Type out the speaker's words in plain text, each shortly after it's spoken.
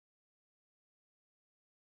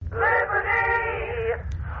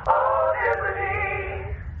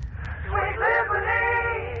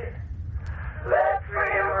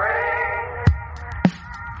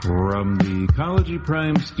From the Ecology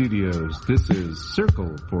Prime Studios, this is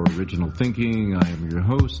Circle for Original Thinking. I am your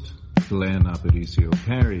host, Glenn Aparicio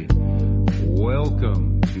Perry.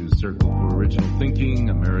 Welcome to Circle for Original Thinking,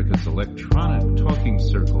 America's electronic talking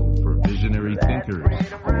circle for visionary thinkers.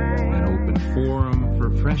 An open forum for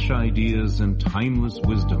fresh ideas and timeless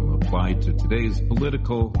wisdom applied to today's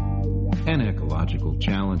political and ecological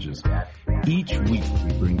challenges. Each week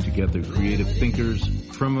we bring together creative thinkers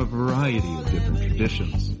from a variety of different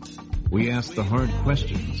traditions. We ask the hard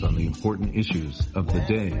questions on the important issues of the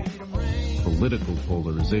day. Political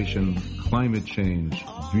polarization, climate change,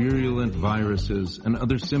 virulent viruses, and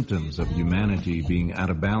other symptoms of humanity being out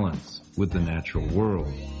of balance with the natural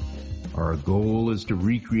world. Our goal is to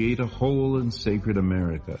recreate a whole and sacred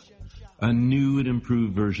America, a new and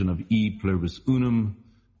improved version of E Pluribus Unum,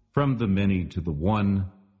 from the many to the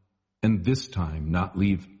one, and this time not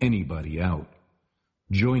leave anybody out.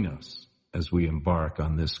 Join us as we embark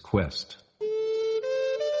on this quest.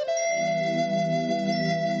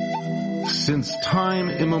 Since time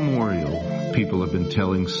immemorial, people have been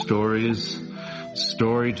telling stories.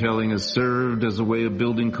 Storytelling has served as a way of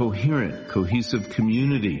building coherent, cohesive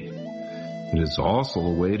community. It is also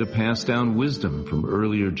a way to pass down wisdom from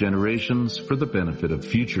earlier generations for the benefit of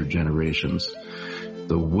future generations.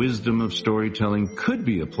 The wisdom of storytelling could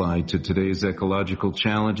be applied to today's ecological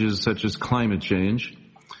challenges such as climate change,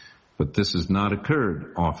 but this has not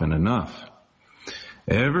occurred often enough.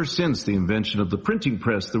 Ever since the invention of the printing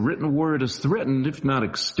press, the written word has threatened, if not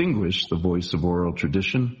extinguished, the voice of oral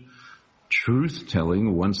tradition.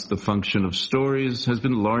 Truth-telling, once the function of stories, has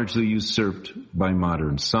been largely usurped by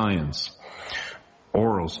modern science.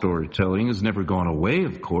 Oral storytelling has never gone away,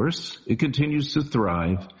 of course. It continues to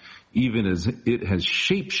thrive, even as it has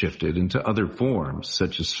shape-shifted into other forms,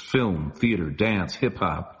 such as film, theater, dance,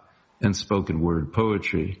 hip-hop, and spoken word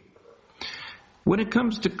poetry. When it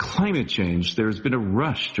comes to climate change, there has been a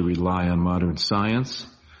rush to rely on modern science.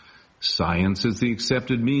 Science is the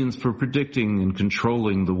accepted means for predicting and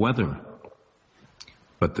controlling the weather.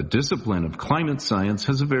 But the discipline of climate science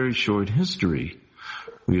has a very short history.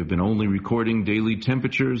 We have been only recording daily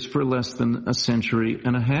temperatures for less than a century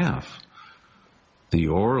and a half. The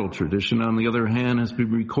oral tradition, on the other hand, has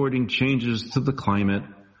been recording changes to the climate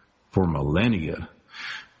for millennia.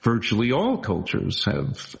 Virtually all cultures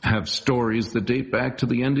have stories that date back to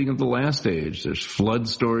the ending of the last age. There's flood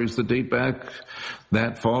stories that date back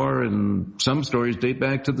that far, and some stories date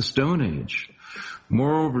back to the Stone Age.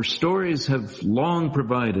 Moreover, stories have long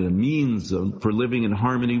provided a means for living in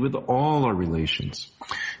harmony with all our relations.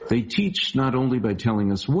 They teach not only by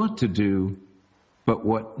telling us what to do, but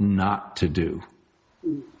what not to do.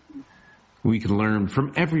 We can learn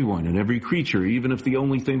from everyone and every creature, even if the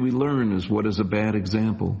only thing we learn is what is a bad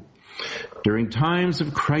example. During times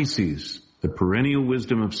of crises, the perennial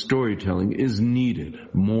wisdom of storytelling is needed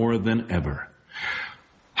more than ever.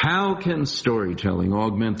 How can storytelling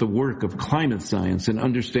augment the work of climate science in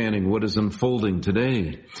understanding what is unfolding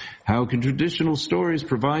today? How can traditional stories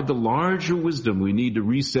provide the larger wisdom we need to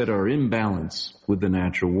reset our imbalance with the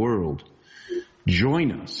natural world?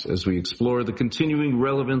 Join us as we explore the continuing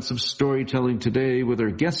relevance of storytelling today with our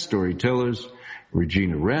guest storytellers,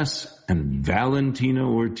 Regina Ress and Valentina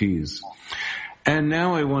Ortiz. And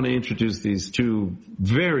now I want to introduce these two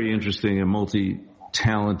very interesting and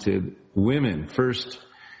multi-talented women. First,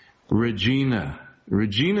 Regina.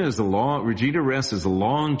 Regina Ress is a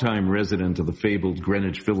longtime resident of the fabled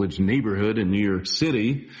Greenwich Village neighborhood in New York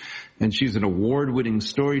City, and she's an award-winning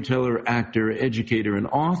storyteller, actor, educator, and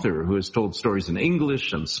author who has told stories in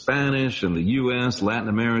English and Spanish in the U.S., Latin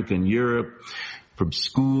America, and Europe, from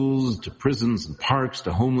schools to prisons and parks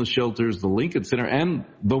to homeless shelters, the Lincoln Center, and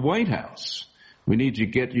the White House. We need to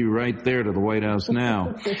get you right there to the White House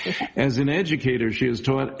now. As an educator, she has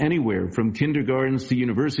taught anywhere from kindergartens to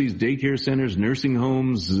universities, daycare centers, nursing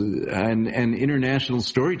homes, and international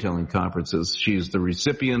storytelling conferences. She is the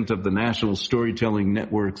recipient of the National Storytelling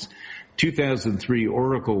Network's 2003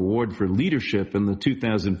 Oracle Award for Leadership and the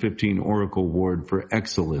 2015 Oracle Award for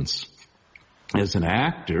Excellence. As an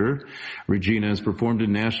actor, Regina has performed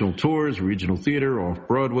in national tours, regional theater,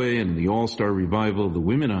 off-Broadway, and the all-star revival of The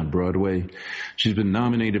Women on Broadway. She's been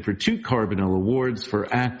nominated for 2 Carbonell Awards for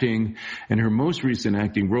acting, and her most recent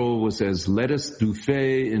acting role was as Lettuce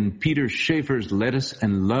Buffet in Peter Shaffer's Lettuce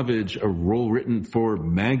and Lovage, a role written for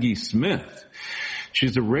Maggie Smith.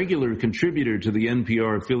 She's a regular contributor to the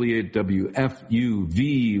NPR affiliate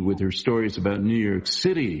WFUV with her stories about New York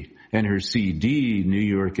City. And her CD, New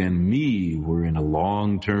York and Me, were in a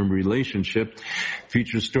long-term relationship.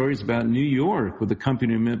 Features stories about New York with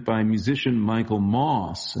accompaniment by musician Michael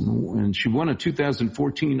Moss. And she won a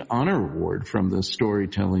 2014 Honor Award from the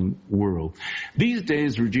storytelling world. These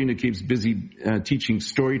days, Regina keeps busy teaching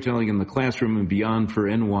storytelling in the classroom and beyond for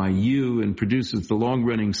NYU and produces the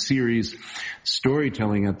long-running series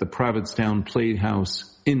Storytelling at the Provincetown Playhouse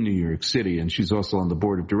in New York City. And she's also on the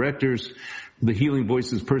board of directors The Healing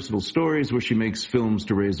Voices Personal Stories, where she makes films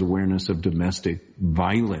to raise awareness of domestic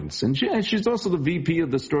violence. And she's also the VP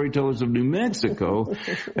of the Storytellers of New Mexico.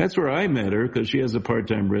 That's where I met her, because she has a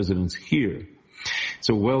part-time residence here.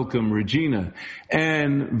 So welcome, Regina.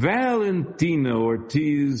 And Valentina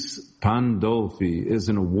Ortiz Pandolfi is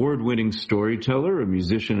an award-winning storyteller, a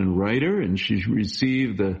musician and writer, and she's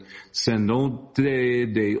received the Cenote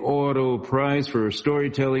de Oro Prize for her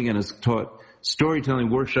storytelling and has taught storytelling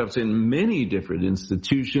workshops in many different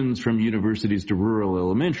institutions, from universities to rural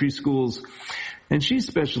elementary schools. And she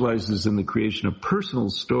specializes in the creation of personal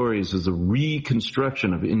stories as a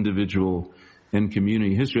reconstruction of individual and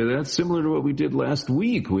community history. That's similar to what we did last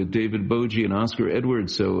week with David Bogie and Oscar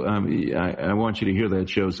Edwards. So I want you to hear that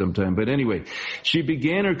show sometime. But anyway, she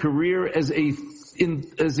began her career as a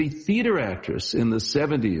theater actress in the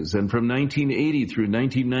 70s, and from 1980 through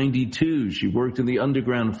 1992, she worked in the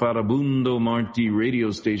underground Farabundo Marti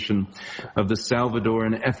radio station of the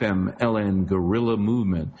Salvadoran FM-LN guerrilla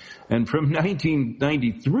movement. And from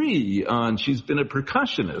 1993 on, she's been a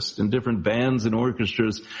percussionist in different bands and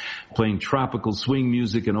orchestras, playing tropical swing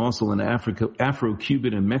music and also in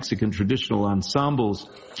Afro-Cuban and Mexican traditional ensembles.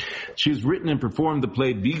 She's written and performed the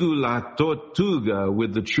play Bigu la Tortuga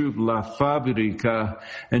with the troupe La Fabrica,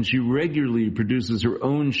 and she regularly produces her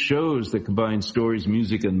own shows that combine stories,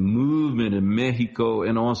 music, and movement in Mexico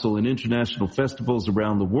and also in international festivals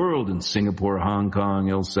around the world in Singapore, Hong Kong,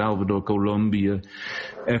 El Salvador, Colombia,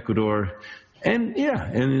 Ecuador, and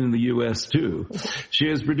in the U.S. too. She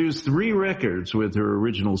has produced 3 records with her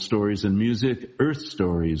original stories and music: Earth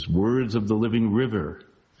Stories, Words of the Living River,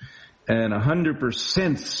 and 100%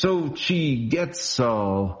 Xochi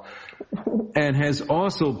Quetzal, and has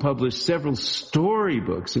also published several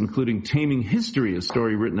storybooks, including Taming History, a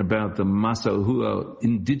story written about the Mazahua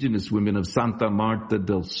indigenous women of Santa Marta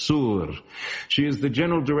del Sur. She is the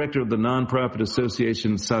general director of the nonprofit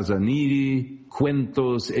association Sazaniri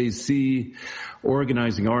Cuentos AC,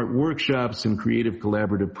 organizing art workshops and creative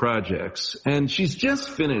collaborative projects. And she's just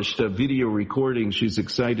finished a video recording she's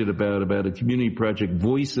excited about a community project,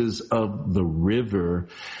 Voices of the River,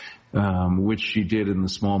 which she did in the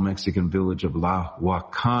small Mexican village of La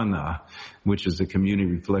Huacana, which is a community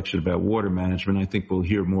reflection about water management. I think we'll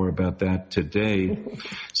hear more about that today.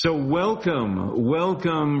 So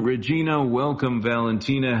welcome, Regina. Welcome,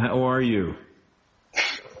 Valentina. How are you?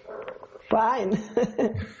 Fine.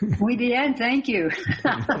 Muy bien, thank you.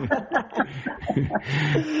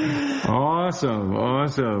 Awesome.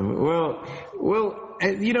 Well,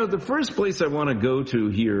 the first place I want to go to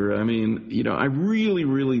here, I really,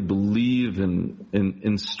 really believe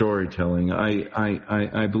in storytelling. I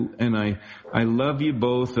love you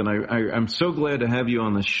both, and I'm so glad to have you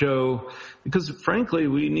on the show, because frankly,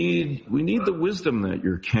 we need the wisdom that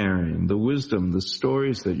you're carrying, the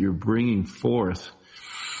stories that you're bringing forth.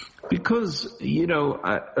 Because,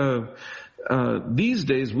 these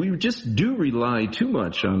days we just do rely too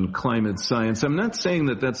much on climate science. I'm not saying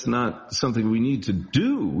that that's not something we need to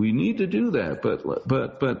do. We need to do that.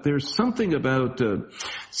 But there's something about,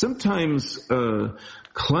 sometimes,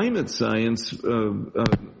 climate science,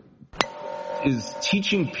 is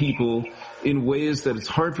teaching people in ways that it's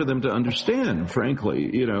hard for them to understand, frankly,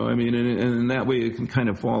 and in that way it can kind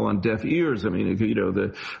of fall on deaf ears.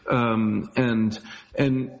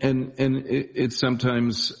 It's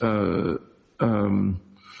sometimes,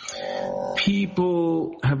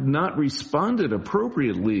 people have not responded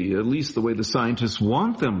appropriately, at least the way the scientists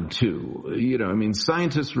want them to.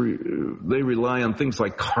 Scientists, they rely on things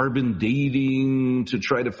like carbon dating to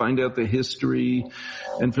try to find out the history.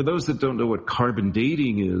 And for those that don't know what carbon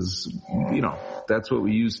dating is, that's what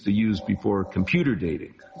we used to use before computer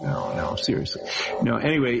dating. No, seriously.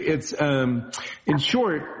 Anyway, it's, in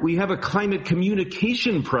short, we have a climate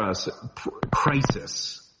communication crisis,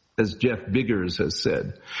 as Jeff Biggers has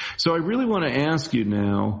said. So I really want to ask you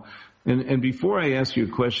now, and before I ask you a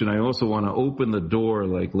question, I also want to open the door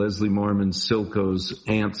like Leslie Marmon Silko's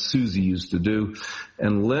Aunt Susie used to do,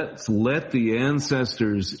 and let the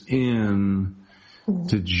ancestors in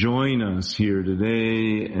to join us here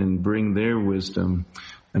today and bring their wisdom.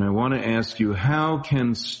 And I want to ask you, how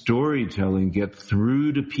can storytelling get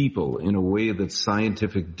through to people in a way that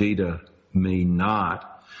scientific data may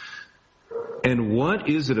not? And what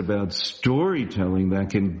is it about storytelling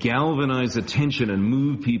that can galvanize attention and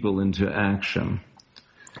move people into action?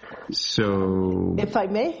 So, if I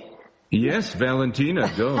may? Yes,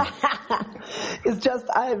 Valentina, go. It's just,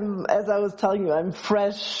 as I was telling you, I'm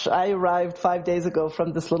fresh. I arrived 5 days ago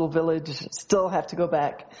from this little village, still have to go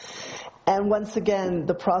back. And once again,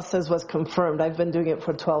 the process was confirmed. I've been doing it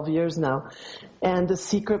for 12 years now. And the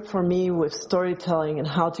secret for me with storytelling and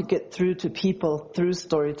how to get through to people through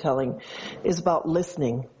storytelling is about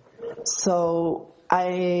listening. So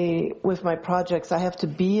with my projects, I have to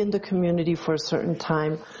be in the community for a certain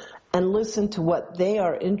time and listen to what they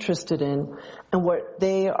are interested in and what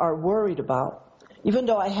they are worried about. Even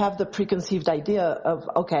though I have the preconceived idea of,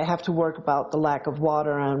 okay, I have to work about the lack of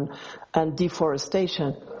water and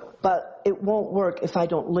deforestation, but it won't work if I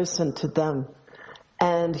don't listen to them.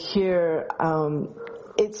 And here,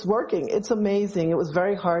 it's working. It's amazing. It was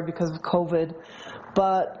very hard because of COVID,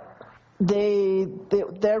 but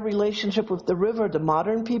their relationship with the river, the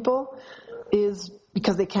modern people, is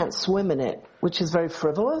because they can't swim in it, which is very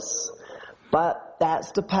frivolous, but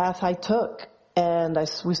that's the path I took. And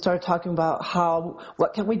we started talking about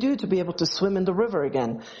what can we do to be able to swim in the river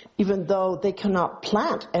again, even though they cannot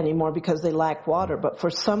plant anymore because they lack water. But for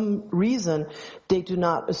some reason, they do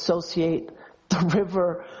not associate the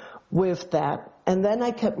river with that. And then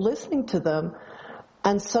I kept listening to them,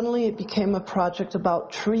 and suddenly it became a project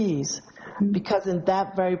about trees, because in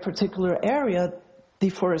that very particular area,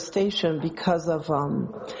 deforestation, because of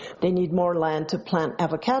they need more land to plant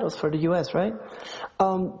avocados for the U.S., right?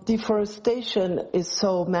 Deforestation is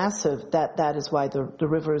so massive that is why the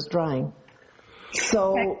river is drying.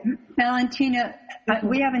 So, Valentina,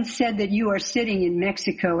 we haven't said that you are sitting in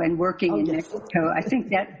Mexico and working in Mexico. I think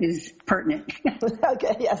that is pertinent.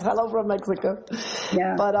 Okay, yes, hello from Mexico.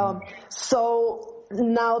 Yeah. But so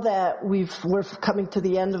now that we're coming to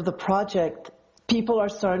the end of the project, people are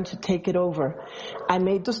starting to take it over. I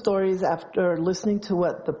made the stories after listening to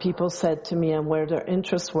what the people said to me and where their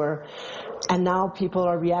interests were. And now people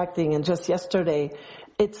are reacting. And just yesterday,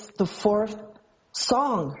 it's the 4th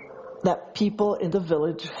song that people in the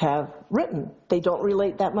village have written. They don't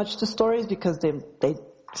relate that much to stories because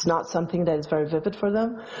it's not something that is very vivid for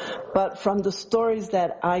them. But from the stories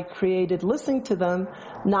that I created listening to them,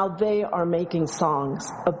 now they are making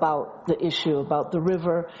songs about the issue, about the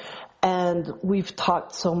river. And we've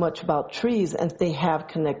talked so much about trees, and they have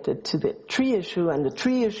connected to the tree issue, and the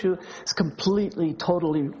tree issue is completely,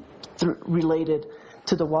 totally related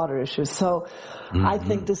to the water issue. So I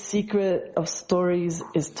think the secret of stories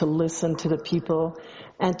is to listen to the people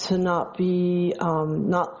and to not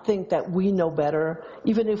think that we know better,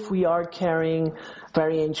 even if we are carrying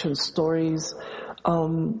very ancient stories.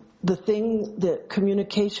 The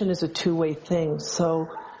communication is a two-way thing. So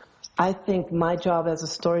I think my job as a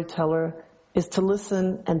storyteller is to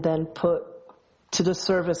listen and then put to the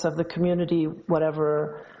service of the community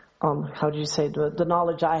whatever, the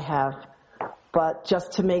knowledge I have, but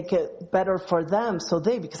just to make it better for them. So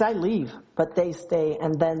because I leave, but they stay,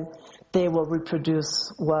 and then they will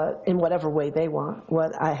reproduce in whatever way they want,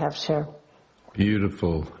 what I have shared.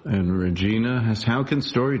 Beautiful. And Regina, how can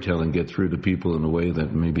storytelling get through to people in a way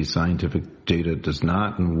that maybe scientific data does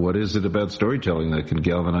not? And what is it about storytelling that can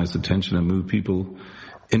galvanize attention and move people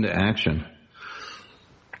into action?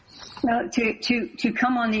 Well, to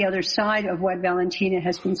come on the other side of what Valentina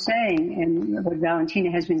has been saying, and what Valentina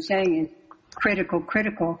has been saying is critical,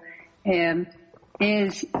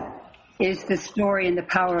 is the story and the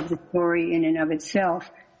power of the story in and of itself.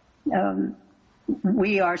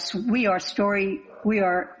 We're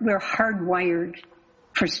hardwired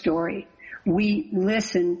for story. We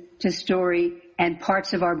listen to story and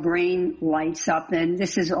parts of our brain lights up, and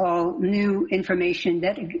this is all new information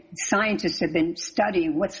that scientists have been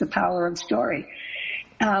studying. What's the power of story?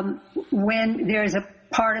 When there's a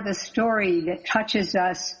part of a story that touches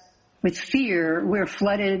us with fear, we're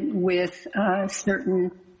flooded with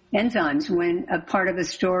certain enzymes. When a part of a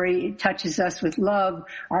story touches us with love,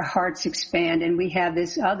 our hearts expand, and we have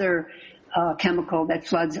this other chemical that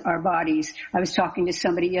floods our bodies. I was talking to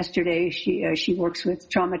somebody yesterday. She works with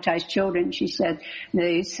traumatized children. She said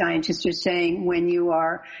the scientists are saying when you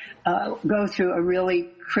go through a really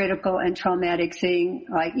critical and traumatic thing,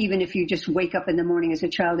 like even if you just wake up in the morning as a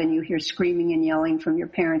child and you hear screaming and yelling from your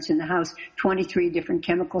parents in the house, 23 different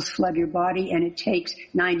chemicals flood your body, and it takes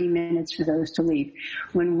 90 minutes for those to leave.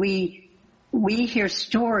 When we hear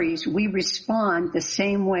stories, we respond the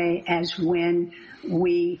same way as when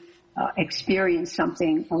we experience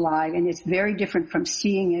something alive, and it's very different from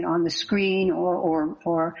seeing it on the screen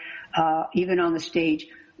or even on the stage.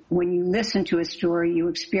 When you listen to a story, you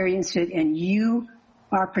experience it, and you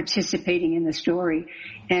are participating in the story,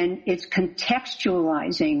 and it's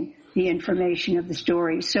contextualizing the information of the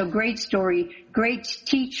story. So great story, great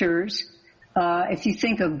teachers. If you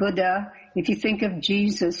think of Buddha, if you think of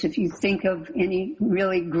Jesus, if you think of any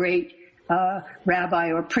really great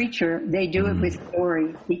rabbi or preacher, they do it with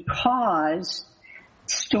story, because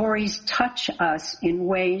stories touch us in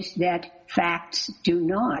ways that facts do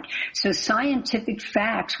not. So scientific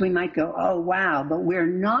facts, we might go, oh wow, but we're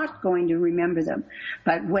not going to remember them.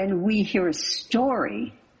 But when we hear a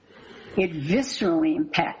story, it viscerally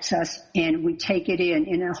impacts us, and we take it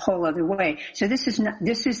in a whole other way. So this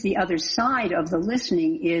is the other side of the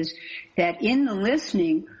listening, is that in the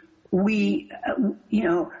listening, we,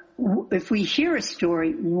 if we hear a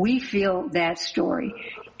story, we feel that story.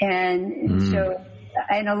 And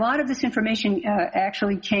and a lot of this information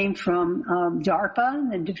actually came from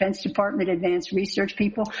DARPA, the Defense Department Advanced Research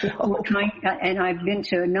people, who were trying, and I've been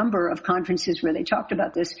to a number of conferences where they talked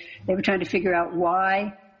about this. They were trying to figure out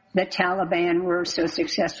why the Taliban were so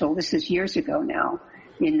successful. This is years ago now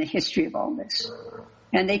in the history of all this.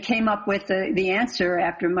 And they came up with the answer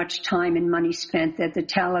after much time and money spent, that the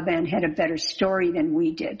Taliban had a better story than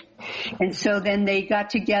we did. And so then they got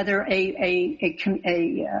together a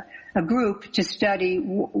group to study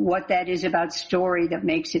what that is about story that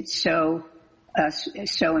makes it so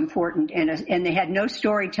important. And they had no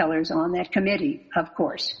storytellers on that committee, of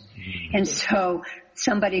course. And so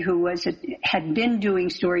somebody who had been doing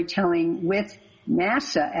storytelling with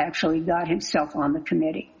NASA actually got himself on the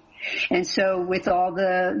committee. And so with all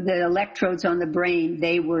the electrodes on the brain,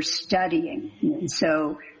 they were studying. And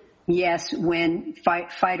so, yes, when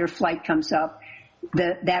fight or flight comes up,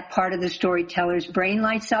 that part of the storyteller's brain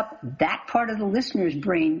lights up, that part of the listener's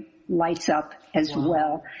brain lights up as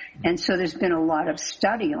well. And so there's been a lot of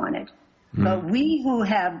study on it. But we who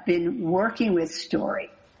have been working with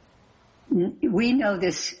story, we knew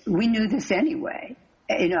this anyway,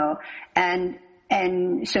 and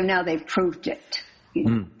so now they've proved it.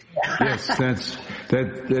 Yes,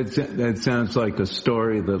 that sounds like a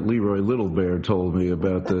story that Leroy Little Bear told me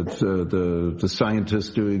about the scientists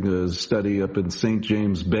doing a study up in St.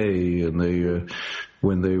 James Bay, and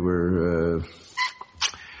when they were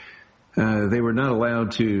not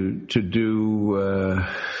allowed to do.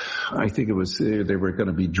 I think it was they were going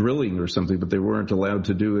to be drilling or something, but they weren't allowed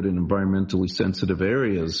to do it in environmentally sensitive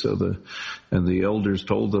areas. So the elders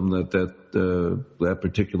told them that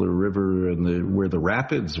particular river and where the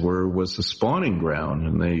rapids were was the spawning ground,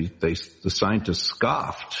 and the scientists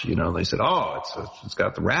scoffed. They said, "Oh, it's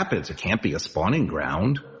got the rapids. It can't be a spawning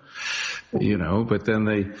ground." But then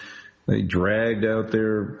they dragged out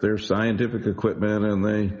their scientific equipment, and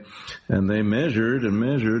they measured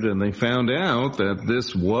and they found out that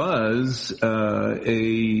this was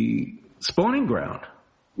a spawning ground.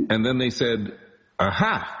 And then they said,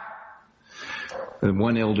 "Aha!" And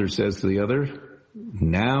one elder says to the other,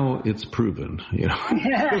 "Now it's proven."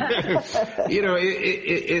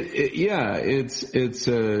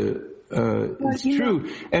 It's true.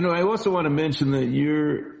 And I also want to mention that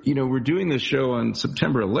we're doing this show on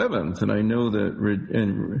September 11th, and I know that,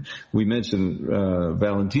 and we mentioned,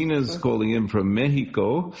 Valentina's calling in from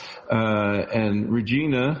Mexico, and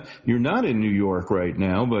Regina, you're not in New York right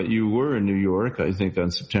now, but you were in New York, I think,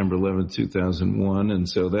 on September 11th, 2001, and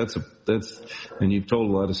so and you've told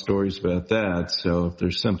a lot of stories about that, so if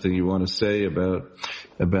there's something you want to say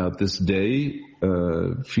about this day,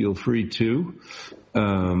 feel free to.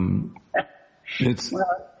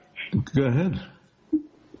 Go ahead.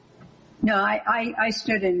 No, I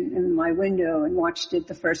stood in my window and watched it.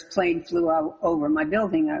 The first plane flew out over my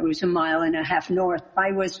building. I was 1.5 miles north.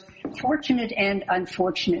 I was fortunate and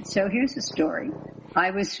unfortunate. So here's the story.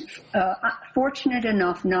 I was fortunate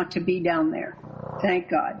enough not to be down there. Thank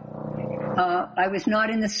God. I was not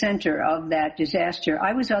in the center of that disaster.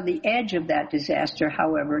 I was on the edge of that disaster,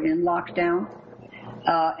 however, in lockdown.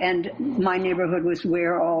 And my neighborhood was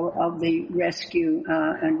where all of the rescue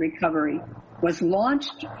and recovery was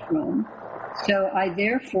launched from. So I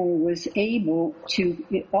therefore was able to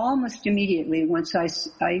almost immediately, once I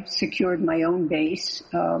secured my own base,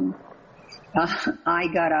 I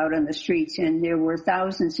got out on the streets, and there were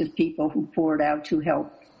thousands of people who poured out to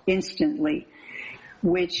help instantly,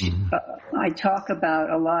 which I talk about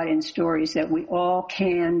a lot in stories, that we all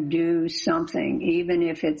can do something, even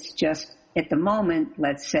if it's just at the moment,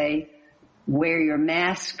 let's say, wear your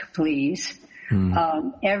mask, please.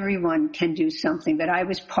 Everyone can do something, but I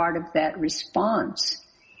was part of that response.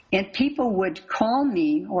 And people would call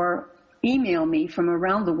me or email me from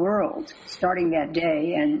around the world starting that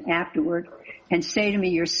day and afterward and say to me,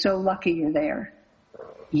 "You're so lucky you're there.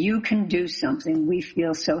 You can do something. We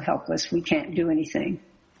feel so helpless. We can't do anything."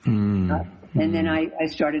 And then I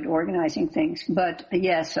started organizing things. But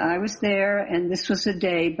yes, I was there, and this was a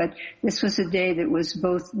day that was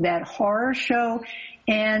both that horror show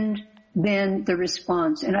and then the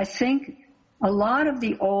response. And I think a lot of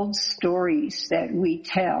the old stories that we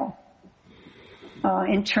tell,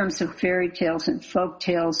 in terms of fairy tales and folk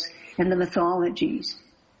tales and the mythologies,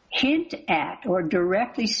 hint at or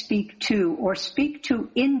directly speak to or speak to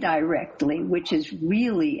indirectly, which is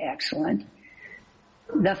really excellent,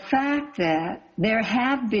 the fact that there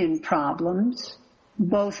have been problems,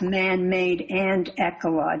 both man-made and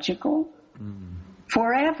ecological,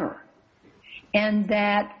 forever. And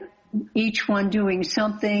that each one doing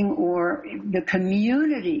something, or the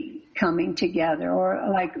community coming together, or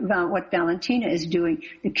like what Valentina is doing,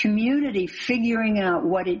 the community figuring out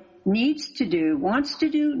what it needs to do, wants to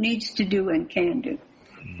do, needs to do, and can do.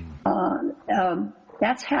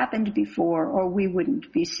 That's happened before, or we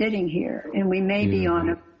wouldn't be sitting here, and we may be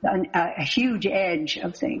on a huge edge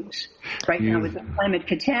of things right now with the climate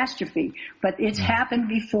catastrophe. But it's happened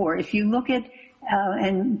before. If you look at,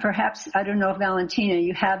 and perhaps, I don't know if Valentina,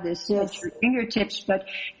 you have this at your fingertips, but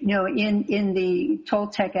in the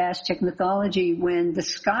Toltec Aztec mythology, when the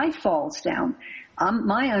sky falls down,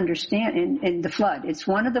 my understanding in the flood, it's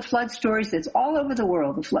one of the flood stories that's all over the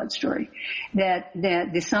world, the flood story, that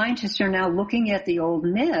the scientists are now looking at the old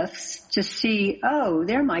myths to see,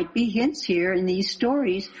 there might be hints here in these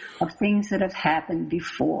stories of things that have happened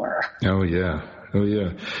before. Oh yeah.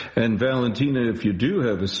 And Valentina, if you do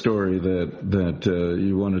have a story that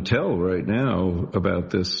you want to tell right now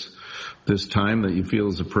about this time that you feel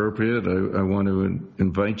is appropriate, I want to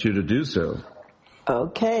invite you to do so.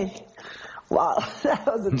 Okay. Wow, that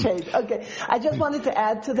was a change. Okay, I just wanted to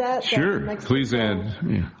add to that. Sure, please add.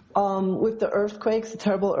 Yeah. With the earthquakes, the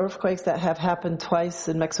terrible earthquakes that have happened twice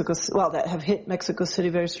in Mexico, that have hit Mexico City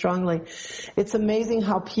very strongly, it's amazing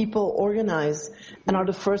how people organize and are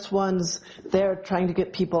the first ones there trying to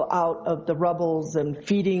get people out of the rubbles and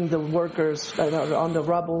feeding the workers on the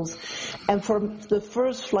rubbles. And for the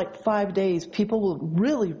first 5 days, people will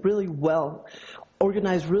really, really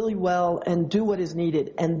organize really well and do what is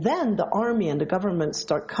needed. And then the army and the government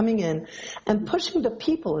start coming in and pushing the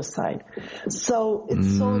people aside. So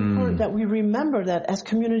it's so important that we remember that as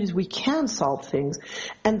communities we can solve things,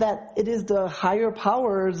 and that it is the higher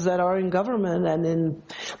powers that are in government and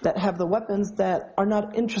that have the weapons that are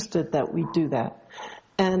not interested that we do that.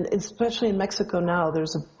 And especially in Mexico now,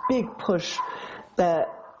 there's a big push that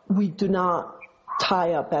we do not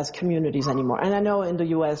tie up as communities anymore. And I know in the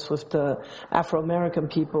U.S. with the Afro-American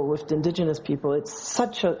people, with the indigenous people, it's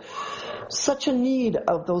such a need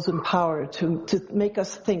of those in power to make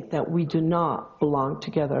us think that we do not belong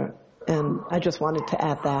together. And I just wanted to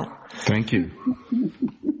add that. Thank you.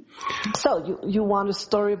 So you want a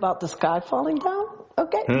story about the sky falling down?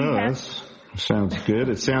 Okay. Oh, that sounds good.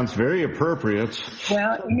 It sounds very appropriate.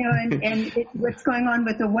 Well, what's going on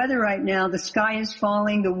with the weather right now, the sky is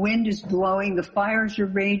falling, the wind is blowing, the fires are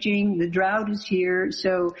raging, the drought is here.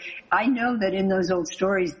 So I know that in those old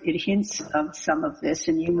stories it hints of some of this,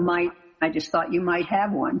 and I just thought you might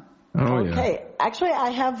have one. Oh, okay. Yeah. Actually, I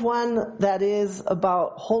have one that is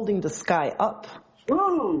about holding the sky up.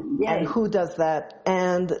 Ooh, yay. And who does that?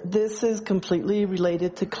 And this is completely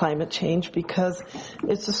related to climate change because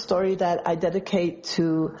it's a story that I dedicate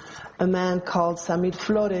to a man called Samir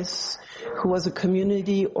Flores, who was a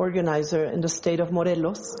community organizer in the state of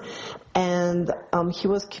Morelos. And he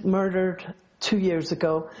was murdered 2 years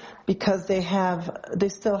ago because they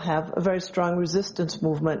still have a very strong resistance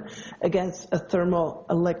movement against a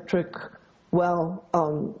thermoelectric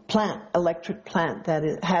electric plant that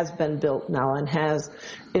has been built now and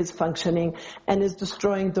is functioning and is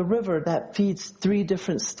destroying the river that feeds 3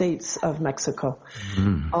 different states of Mexico.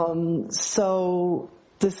 So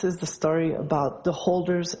this is the story about the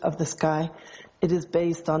holders of the sky. It is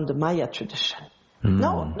based on the Maya tradition.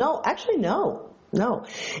 No.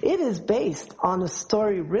 It is based on a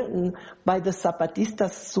story written by the Zapatista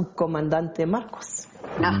Subcomandante Marcos.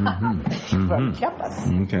 From Chiapas.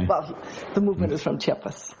 Okay. Well, the movement is from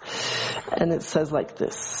Chiapas. And it says like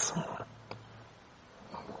this.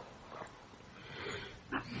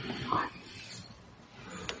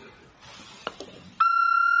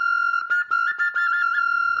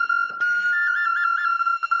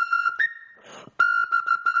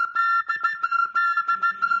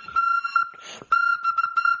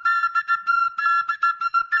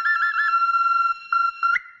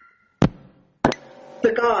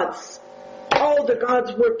 The god all the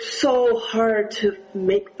gods worked so hard to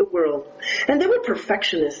make the world. And they were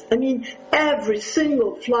perfectionists. I mean, every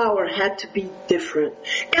single flower had to be different.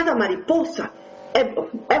 Cada mariposa,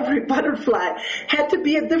 every butterfly had to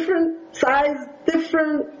be a different size,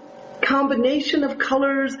 different combination of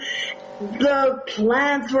colors. The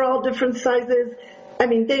plants were all different sizes. I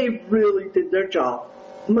mean, they really did their job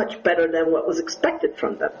much better than what was expected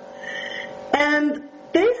from them. And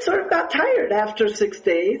they sort of got tired after 6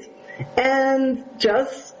 days. And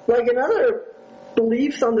just like in other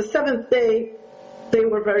beliefs, on the seventh day, they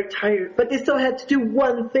were very tired. But they still had to do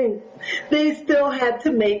one thing. They still had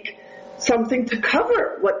to make something to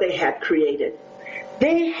cover what they had created.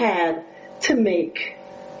 They had to make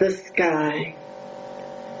the sky.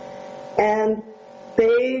 And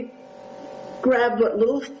they grabbed what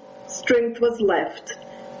little strength was left,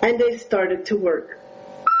 and they started to work.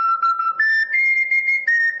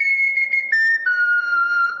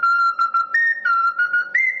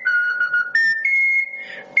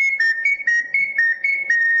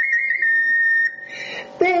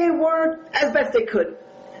 They worked as best they could.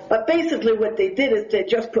 But basically what they did is they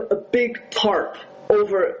just put a big tarp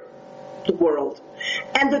over the world.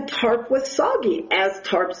 And the tarp was soggy, as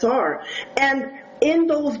tarps are. And in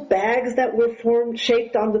those bags that were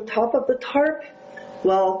shaped on the top of the tarp,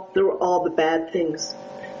 well, there were all the bad things.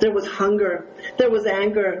 There was hunger, there was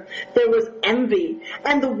anger, there was envy,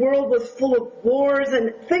 and the world was full of wars,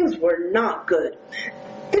 and things were not good.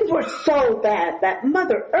 Things were so bad that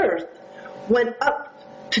Mother Earth went up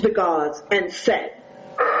to the gods and said,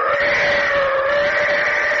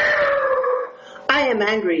 I am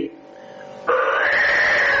angry.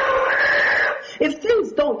 If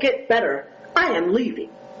things don't get better, I am leaving.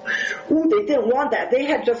 Ooh, they didn't want that. They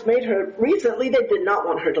had just made her recently. They did not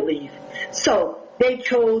want her to leave. So they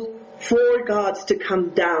chose 4 gods to come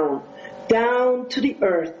down to the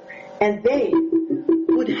earth, and they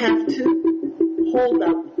would have to hold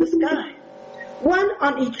up the sky. One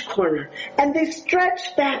on each corner. And they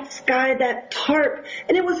stretched that sky, that tarp,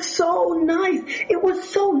 and it was so nice. It was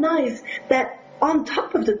so nice that on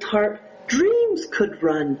top of the tarp, dreams could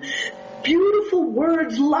run. Beautiful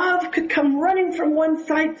words, love could come running from one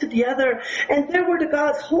side to the other, and there were the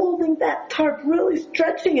gods holding that tarp, really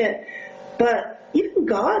stretching it. But even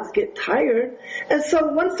gods get tired, and so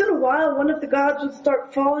once in a while one of the gods would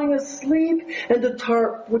start falling asleep, and the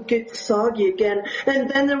tarp would get soggy again, and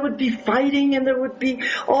then there would be fighting, and there would be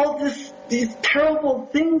all these terrible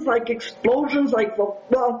things like explosions, like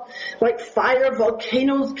fire,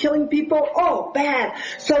 volcanoes killing people. Oh, bad.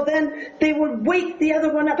 So then they would wake the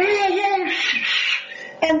other one up. Hey,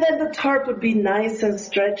 and then the tarp would be nice and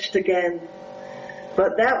stretched again.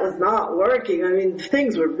 But that was not working. I mean,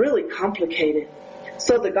 things were really complicated.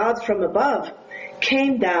 So the gods from above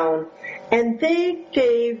came down, and they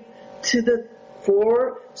gave to the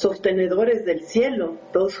 4 sostenedores del cielo,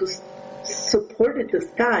 those who supported the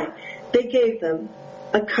sky, they gave them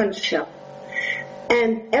a conch shell.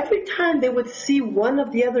 And every time they would see one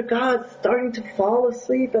of the other gods starting to fall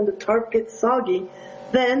asleep and the tarp gets soggy,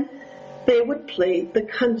 then they would play the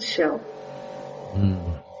conch shell.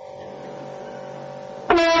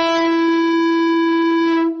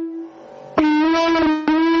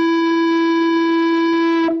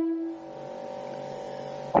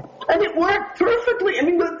 And it worked perfectly. I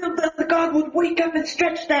mean, the god would wake up and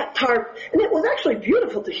stretch that tarp. And it was actually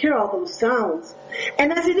beautiful to hear all those sounds.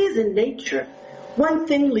 And as it is in nature, one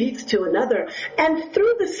thing leads to another. And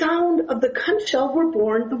through the sound of the conch shell were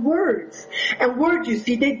born the words. And words, you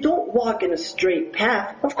see, they don't walk in a straight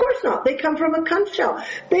path. Of course not. They come from a conch shell.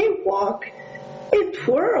 They walk in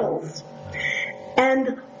twirls.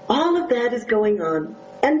 And all of that is going on.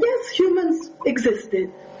 And yes, humans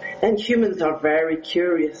existed. And humans are very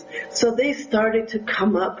curious. So they started to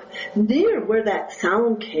come up near where that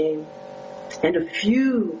sound came. And a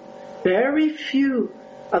few, very few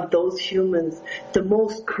of those humans, the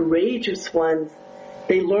most courageous ones,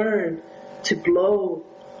 they learned to blow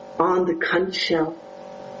on the conch shell.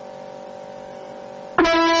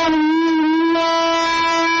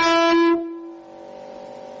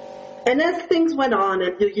 And as things went on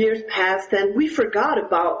and the years passed, and we forgot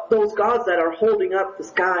about those gods that are holding up the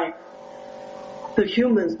sky, the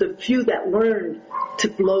humans, the few that learned to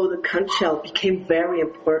blow the conch shell, became very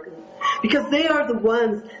important. Because they are the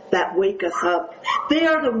ones that wake us up. They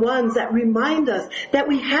are the ones that remind us that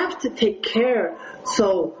we have to take care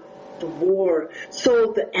so the war,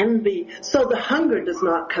 so the envy, so the hunger does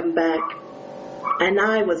not come back. And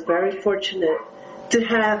I was very fortunate to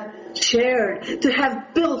have shared, to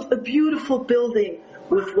have built a beautiful building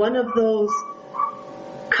with one of those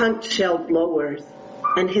conch shell blowers.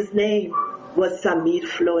 And his name was Samir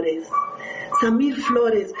Flores. Samir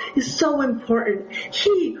Flores is so important.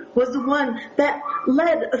 He was the one that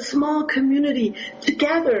led a small community to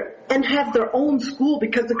gather and have their own school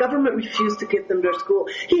because the government refused to give them their school.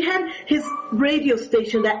 He had his radio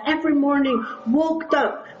station that every morning woke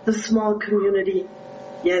up the small community.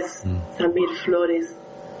 Yes, Samir Flores.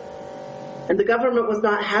 And the government was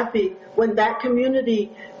not happy when that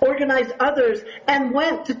community organized others and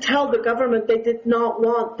went to tell the government they did not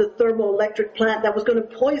want the thermoelectric plant that was going to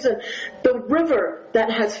poison the river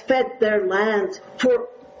that has fed their lands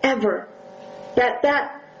forever.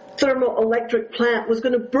 That thermoelectric plant was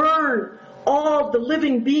going to burn all the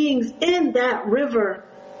living beings in that river.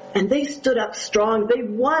 And they stood up strong. They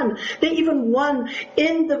won. They even won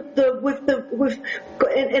in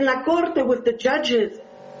in La Corte with the judges.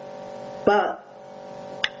 But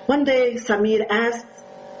one day Samir asked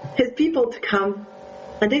his people to come,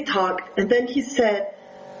 and they talked, and then he said,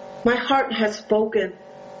 "My heart has spoken.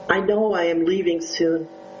 I know I am leaving soon,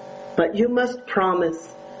 but you must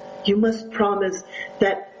promise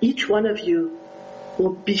that each one of you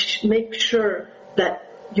will make sure that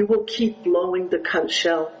you will keep blowing the conch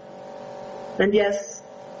shell." And yes,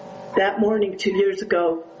 that morning 2 years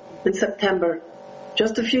ago, in September,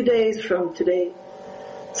 just a few days from today,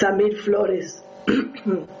 Samir Flores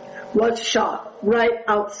was shot right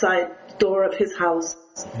outside the door of his house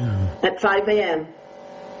at 5 a.m.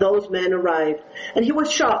 Those men arrived. And he was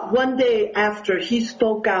shot one day after he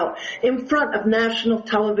spoke out in front of national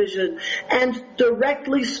television and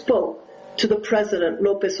directly spoke to the president,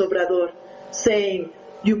 López Obrador, saying,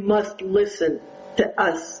 "You must listen to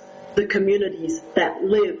us, the communities that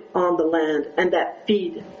live on the land and that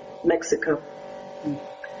feed Mexico."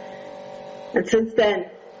 And since then,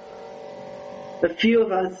 a few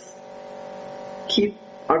of us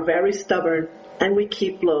are very stubborn, and we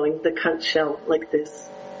keep blowing the conch shell like this.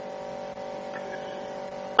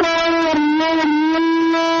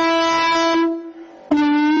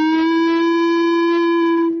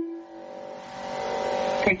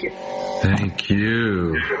 Thank you. Thank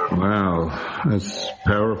you. Wow, that's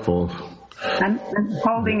powerful. I'm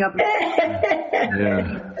holding up the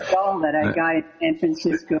ball that I got in San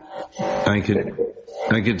Francisco. I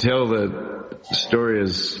could tell that story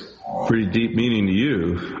has pretty deep meaning to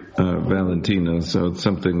you, Valentina. So it's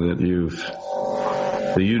something that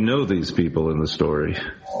you know these people in the story.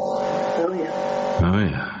 Oh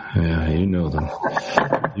yeah. Yeah. You know them.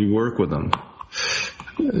 You work with them.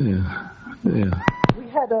 Yeah. We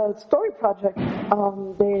had a story project.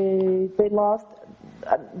 They lost.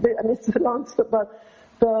 It's a long story, but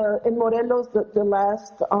in Morelos, the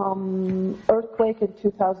last earthquake in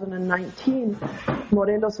 2019,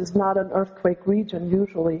 Morelos is not an earthquake region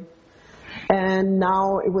usually, and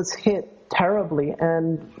now it was hit terribly,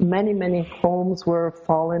 and many homes were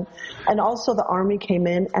fallen, and also the army came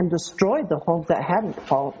in and destroyed the homes that hadn't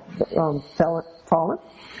fallen,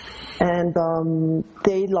 and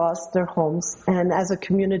they lost their homes. And as a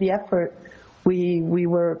community effort, we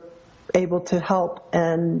were able to help,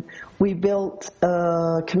 and we built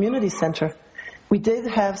a community center. We did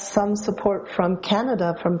have some support from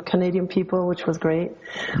Canada, from Canadian people, which was great.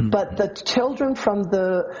 But the children from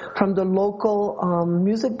the local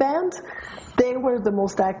music band, they were the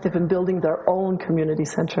most active in building their own community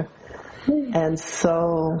center. And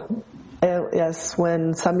so, yes,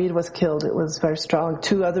 when Samir was killed, it was very strong.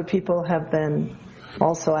 2 other people have been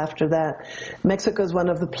also after that. Mexico is one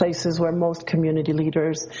of the places where most community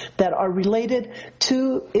leaders that are related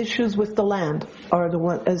to issues with the land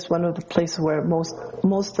is one of the places where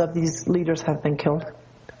most of these leaders have been killed.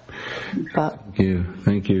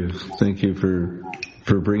 Thank you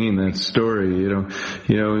for bringing that story. You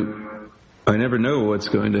know, I never know what's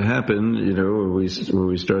going to happen, when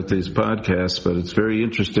we start these podcasts, but it's very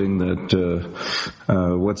interesting that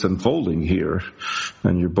what's unfolding here.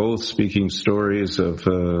 And you're both speaking stories of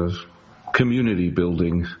community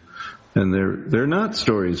building, and they're not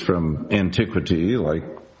stories from antiquity, like,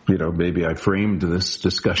 maybe I framed this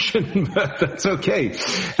discussion, but that's okay.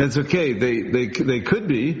 That's okay. They could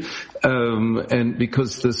be, and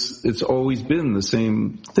because it's always been the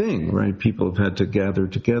same thing, right? People have had to gather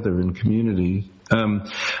together in community.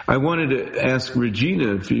 I wanted to ask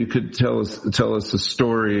Regina if you could tell us a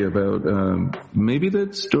story about, maybe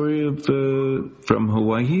that story of, from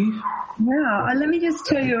Hawaii? Yeah, let me just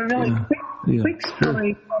tell you a really quick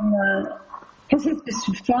story because it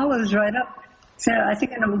just follows right up. So I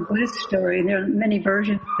think I know a Buddhist story. There are many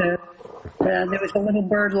versions. There was a little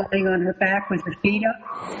bird laying on her back with her feet up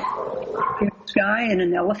in the sky, and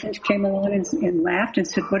an elephant came along and laughed and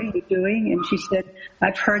said, "What are you doing?" And she said,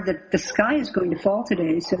 "I've heard that the sky is going to fall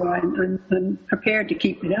today, so I'm prepared to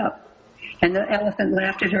keep it up." And the elephant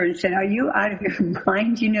laughed at her and said, "Are you out of your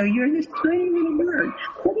mind? You know, you're this tiny little bird.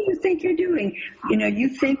 What do you think you're doing? You know, you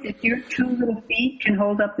think that your 2 little feet can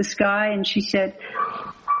hold up the sky?" And she said,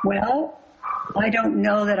 "Well, I don't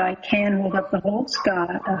know that I can hold up the whole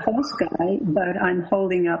sky, but I'm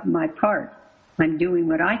holding up my part. I'm doing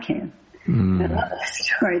what I can." I love that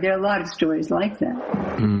story. There are a lot of stories like that.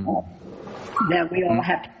 That we all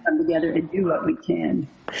have to come together and do what we can.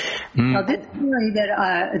 Now, this story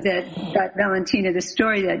that Valentina, the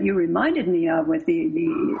story that you reminded me of with the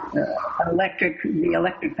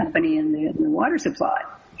electric company and the water supply.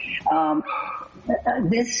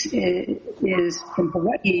 This is from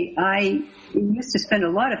Hawaii. I used to spend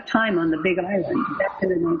a lot of time on the Big Island back in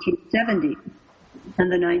the 1970s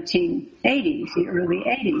and the 1980s, the early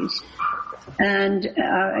 80s. And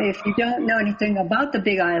if you don't know anything about the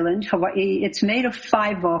Big Island, Hawaii, it's made of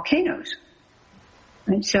 5 volcanoes.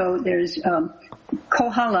 And so there's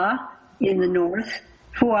Kohala in the north,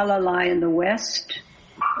 Hualalai in the west.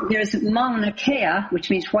 There's Mauna Kea, which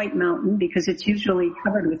means White Mountain because it's usually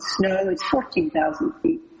covered with snow. It's 14,000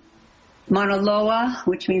 feet. Mauna Loa,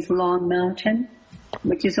 which means Long Mountain,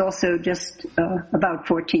 which is also just about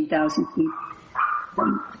 14,000 feet.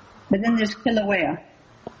 But then there's Kilauea,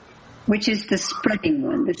 which is the spreading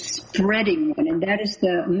one, and that is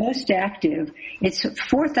the most active. It's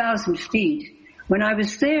 4,000 feet. When I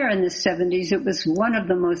was there in the 70s, it was one of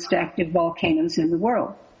the most active volcanoes in the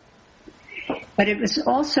world. But it was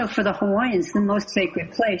also, for the Hawaiians, the most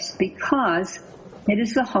sacred place because it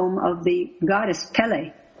is the home of the goddess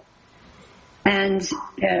Pele. And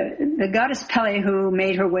the goddess Pele, who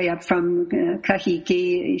made her way up from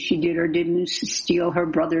Kahiki, she did or didn't steal her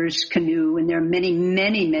brother's canoe, and there are many,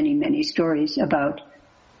 many, many, many stories about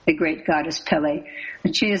the great goddess Pele.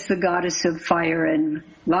 And she is the goddess of fire and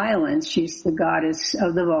violence. She's the goddess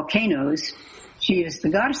of the volcanoes. She is the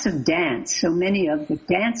goddess of dance. So many of the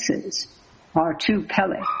dances are to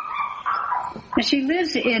Pele. And she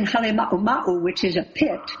lives in Halema'uma'u, which is a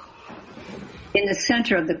pit in the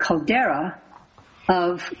center of the caldera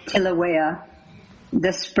of Kilauea,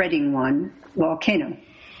 the spreading one volcano.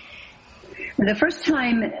 The first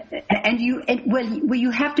time,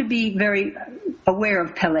 you have to be very aware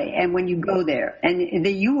of Pele, and when you go there, and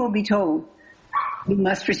you will be told, you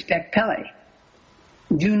must respect Pele.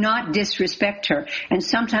 Do not disrespect her. And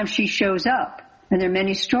sometimes she shows up. And there are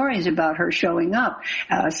many stories about her showing up,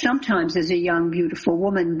 sometimes as a young, beautiful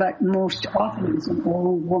woman, but most often as an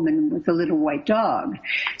old woman with a little white dog.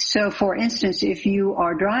 So, for instance, if you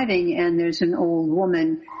are driving and there's an old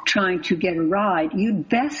woman trying to get a ride, you'd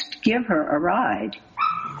best give her a ride.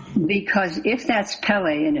 Because if that's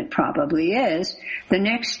Pele, and it probably is, the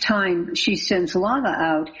next time she sends lava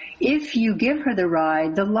out, if you give her the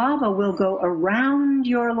ride, the lava will go around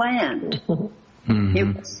your land. Mm-hmm. It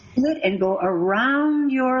will split and go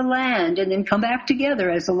around your land and then come back together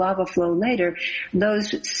as the lava flow later.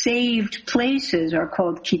 Those saved places are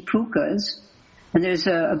called kipukas, and there's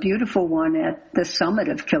a beautiful one at the summit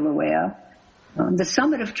of Kilauea. The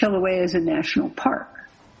summit of Kilauea is a national park.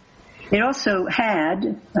 It also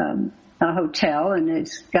had a hotel, and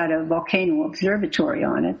it's got a volcano observatory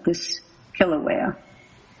on it, this Kilauea.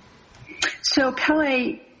 So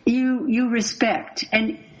Pele, you respect,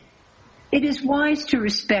 and it is wise to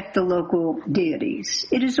respect the local deities.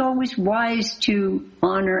 It is always wise to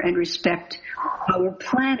honor and respect our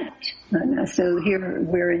planet. So here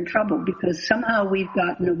we're in trouble because somehow we've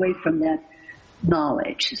gotten away from that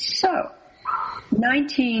knowledge. So,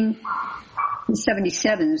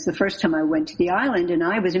 1977 is the first time I went to the island, and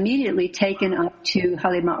I was immediately taken up to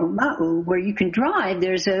Halema'uma'u, where you can drive.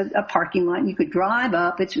 There's a parking lot. You could drive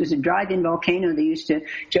up. It was a drive-in volcano. They used to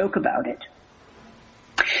joke about it.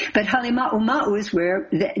 But Halema'uma'u is where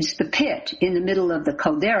it's the pit in the middle of the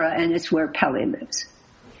caldera, and it's where Pele lives.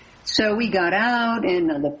 So we got out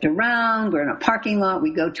and I looked around. We're in a parking lot.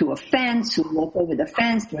 We go to a fence. We look over the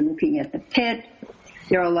fence. We're looking at the pit.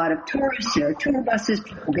 There are a lot of tourists. There are tour buses.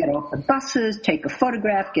 People get off the buses, take a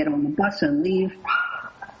photograph, get on the bus, and leave.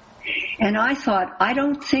 And I thought, I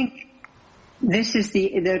don't think this is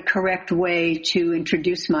the correct way to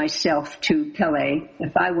introduce myself to Pele.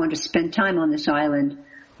 If I want to spend time on this island,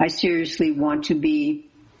 I seriously want to be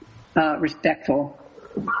respectful.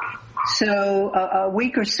 So a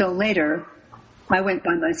week or so later, I went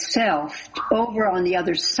by myself over on the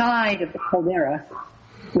other side of the caldera,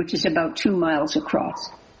 which is about 2 miles across,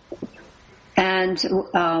 and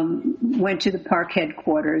went to the park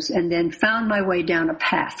headquarters and then found my way down a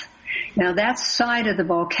path. Now that side of the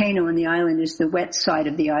volcano on the island is the wet side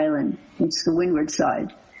of the island. It's the windward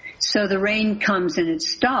side. So the rain comes and it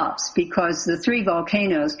stops because the 3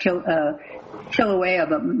 volcanoes, Kilauea,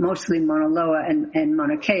 but mostly Mauna Loa and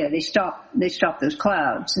Mauna Kea. They stop those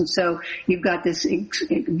clouds, and so you've got this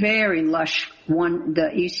very lush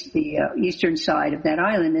the eastern side of that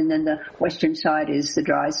island, and then the western side is the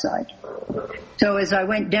dry side. So as I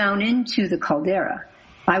went down into the caldera,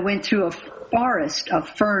 I went through a forest of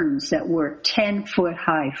ferns that were 10-foot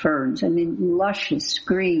high ferns. I mean, luscious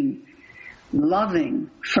green, loving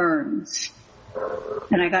ferns.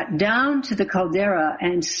 And I got down to the caldera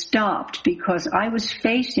and stopped because I was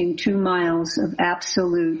facing 2 miles of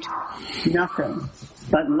absolute nothing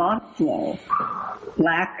but lava flow,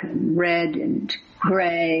 black and red and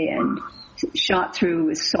gray and shot through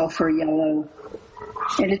with sulfur yellow.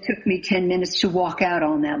 And it took me 10 minutes to walk out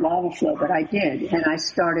on that lava flow, but I did. And I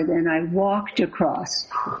started and I walked across,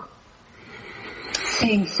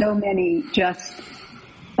 seeing so many just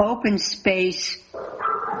open space,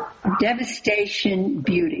 devastation,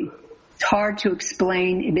 beauty. It's hard to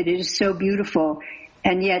explain, but it is so beautiful.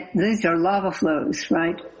 And yet these are lava flows,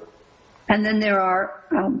 right? And then there are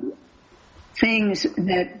things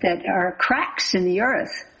that are cracks in the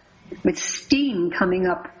earth with steam coming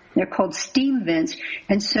up. They're called steam vents.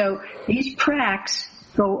 And so these cracks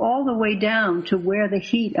go all the way down to where the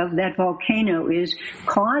heat of that volcano is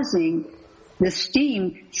causing the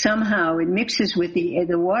steam. Somehow it mixes with the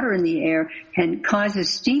water in the air and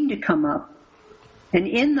causes steam to come up. And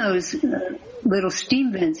in those little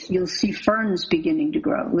steam vents, you'll see ferns beginning to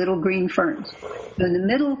grow, little green ferns. So in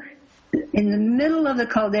the middle of the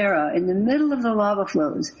caldera, in the middle of the lava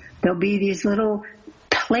flows, there'll be these little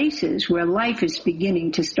places where life is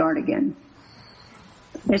beginning to start again.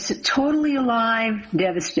 It's a totally alive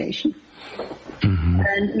devastation. Mm-hmm.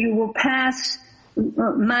 And you will pass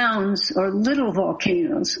mounds or little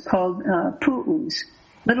volcanoes called pu'us,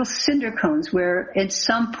 little cinder cones where at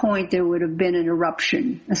some point there would have been an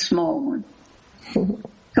eruption, a small one.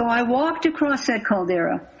 So I walked across that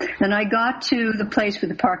caldera and I got to the place with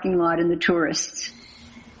the parking lot and the tourists.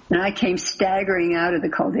 And I came staggering out of the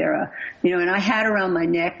caldera, and I had around my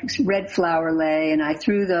neck red flower lei, and I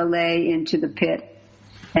threw the lei into the pit.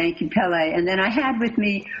 Thank you, Pele. And then I had with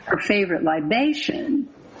me her favorite libation,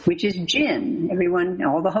 which is gin.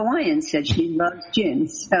 All the Hawaiians said she loves gin.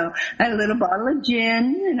 So I had a little bottle of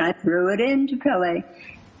gin, and I threw it into Pele.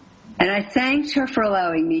 And I thanked her for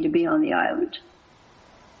allowing me to be on the island.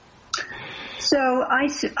 So I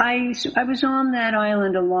was on that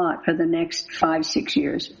island a lot for the next 5-6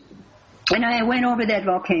 years. And I went over that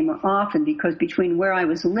volcano often because between where I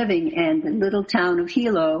was living and the little town of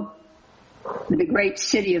Hilo, the great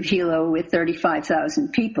city of Hilo with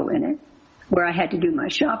 35,000 people in it, where I had to do my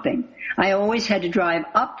shopping, I always had to drive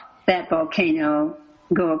up that volcano,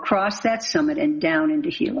 go across that summit and down into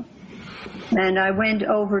Hilo. And I went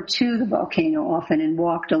over to the volcano often and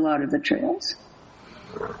walked a lot of the trails.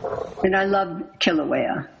 And I loved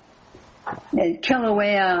Kilauea. And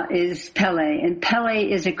Kilauea is Pele, and Pele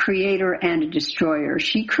is a creator and a destroyer.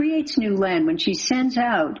 She creates new land. When she sends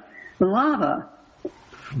out lava,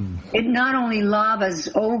 it not only lavas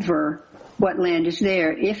over what land is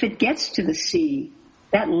there, if it gets to the sea,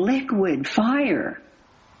 that liquid fire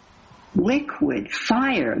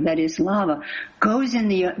that is lava goes in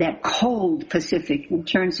that cold Pacific and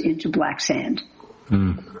turns into black sand.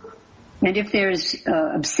 And if there's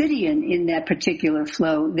obsidian in that particular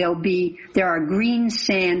flow, there are green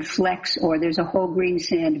sand flecks, or there's a whole green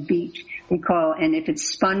sand beach and if it's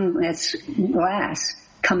spun as glass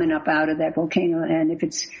coming up out of that volcano, and if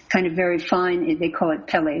it's kind of very fine, they call it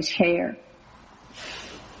Pele's hair.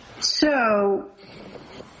 So,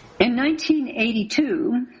 in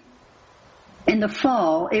 1982, in the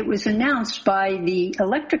fall, it was announced by the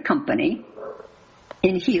electric company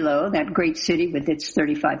in Hilo, that great city with its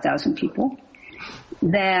 35,000 people,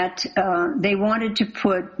 that they wanted to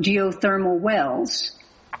put geothermal wells,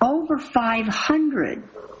 over 500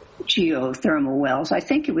 geothermal wells. I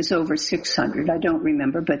think it was over 600. I don't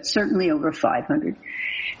remember, but certainly over 500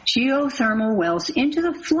 geothermal wells into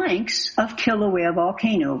the flanks of Kilauea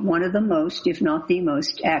volcano, one of the most, if not the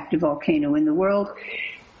most active volcano in the world,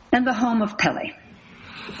 and the home of Pele.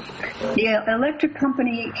 The electric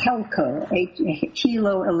company Helco,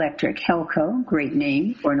 Hilo Electric, Helco, great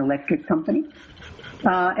name for an electric company.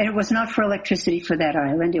 And it was not for electricity for that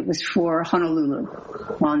island. It was for Honolulu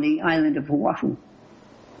on the island of Oahu.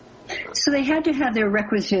 So they had to have their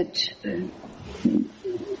requisite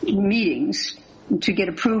meetings to get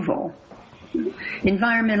approval.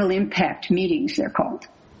 Environmental impact meetings, they're called.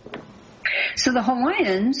 So the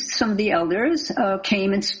Hawaiians, some of the elders,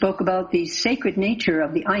 came and spoke about the sacred nature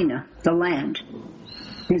of the Aina, the land.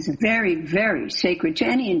 It's very, very sacred to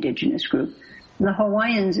any indigenous group. the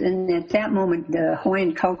Hawaiians, and at that moment, the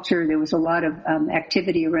Hawaiian culture, there was a lot of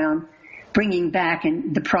activity around bringing back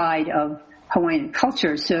and the pride of Hawaiian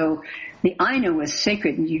culture. So the Aina was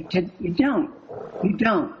sacred, and you don't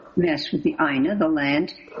mess with the Aina, the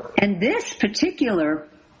land. And this particular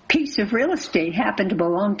piece of real estate happened to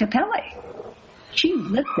belong to Pele. She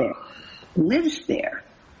lives there.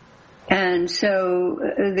 And so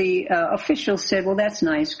the officials said, well, that's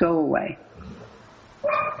nice, go away.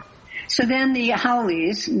 So then the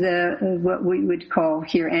Haoles, what we would call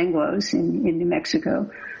here Anglos in New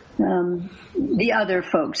Mexico, the other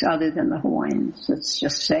folks other than the Hawaiians, let's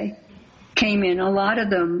just say, came in. A lot of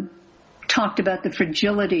them talked about the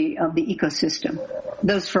fragility of the ecosystem,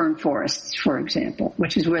 those fern forests, for example,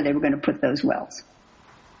 which is where they were going to put those wells.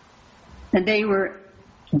 And they were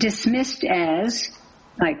dismissed as,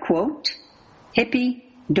 I quote, hippie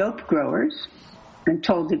dope growers and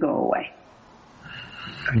told to go away.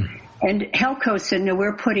 And Helco said, no,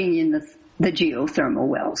 we're putting in the geothermal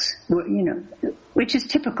wells, which is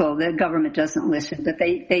typical. The government doesn't listen, but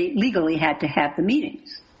they legally had to have the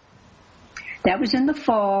meetings. That was in the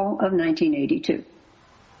fall of 1982.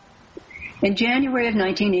 In January of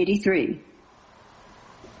 1983,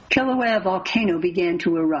 Kilauea volcano began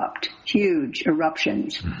to erupt. Huge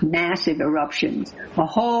eruptions, massive eruptions. A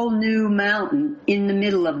whole new mountain in the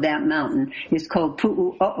middle of that mountain is called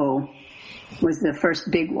Pu'u'o'o, was the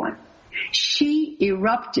first big one. She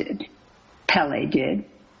erupted. Pele did.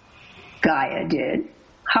 Gaia did.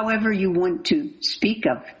 However you want to speak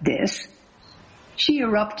of this, she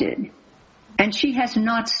erupted. And she has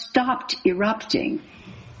not stopped erupting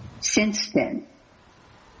since then.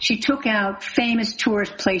 She took out famous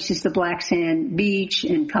tourist places, the Black Sand Beach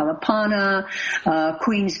in Kalapana,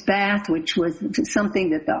 Queen's Bath, which was something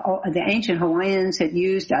that the ancient Hawaiians had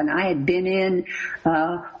used and I had been in.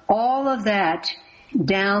 All of that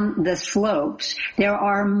down the slopes. There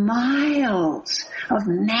are miles of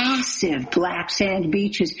massive black sand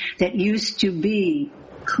beaches that used to be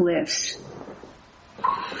cliffs.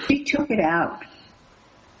 She took it out.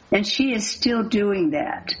 And she is still doing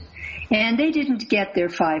that. And they didn't get their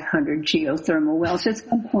 500 geothermal wells. At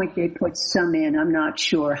some point they put some in. I'm not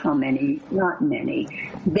sure how many. Not many.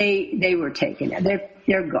 They were taken.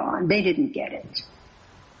 They're gone. They didn't get it.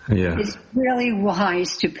 Yeah. It's really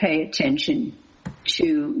wise to pay attention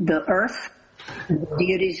to the earth, the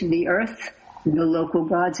deities of the earth, the local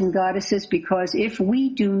gods and goddesses, because if we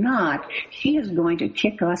do not, she is going to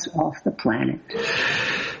kick us off the planet.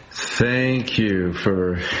 Thank you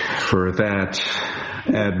for that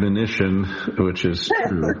admonition, which is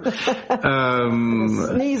true.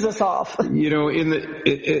 Sneeze us off. In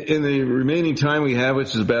the remaining time we have,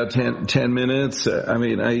 which is about 10 minutes,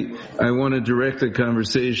 I want to direct the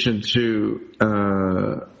conversation to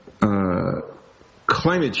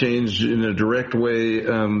climate change in a direct way,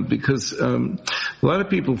 because a lot of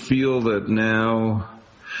people feel that now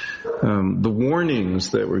the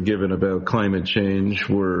warnings that were given about climate change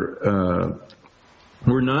were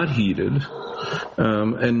not heeded,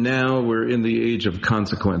 and now we're in the age of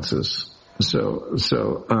consequences. So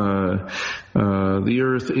the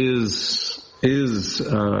Earth is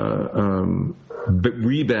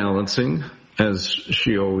rebalancing, as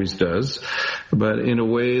she always does, but in a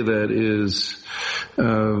way that is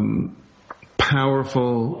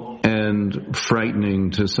powerful and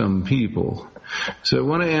frightening to some people. So I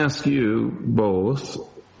want to ask you both,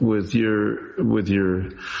 with your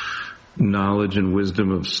knowledge and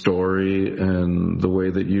wisdom of story and the way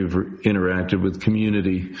that you've interacted with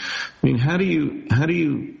community, how do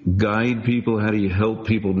you guide people? How do you help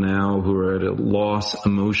people now who are at a loss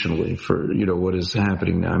emotionally for, what is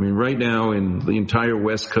happening now? Right now in the entire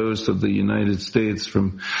west coast of the United States,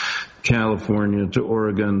 from California to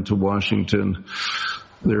Oregon to Washington,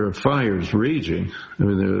 there are fires raging.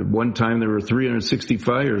 One time there were 360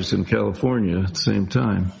 fires in California at the same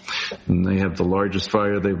time. And they have the largest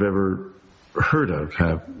fire they've ever heard of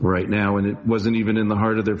right now, and it wasn't even in the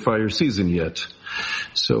heart of their fire season yet.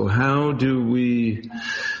 So how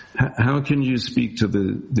can you speak to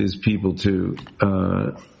these people to,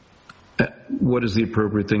 what is the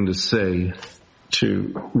appropriate thing to say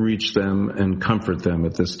to reach them and comfort them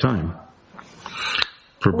at this time?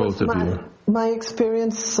 For both of you. My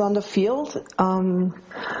experience on the field,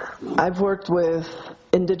 I've worked with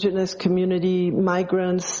indigenous community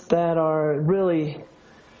migrants that are really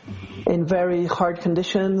in very hard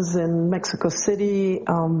conditions in Mexico City,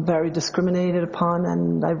 very discriminated upon,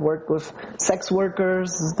 and I've worked with sex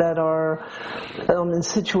workers that are in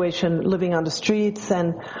situation living on the streets,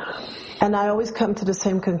 and I always come to the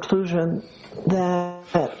same conclusion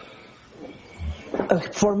that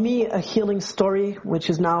for me, a healing story, which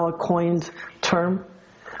is now a coined term,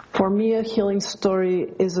 for me, a healing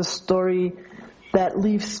story is a story that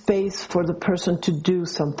leaves space for the person to do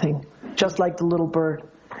something, just like the little bird.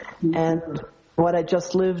 And what I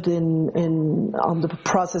just lived on the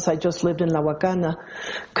process I just lived in La Huacana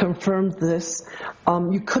confirmed this.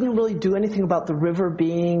 You couldn't really do anything about the river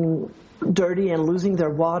being dirty and losing their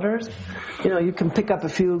waters. You can pick up a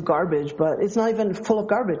few garbage, but it's not even full of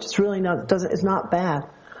garbage. It's really not, it's not bad.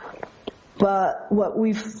 But what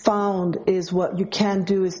we've found is what you can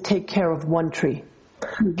do is take care of one tree.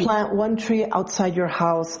 Plant one tree outside your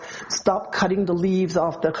house. Stop cutting the leaves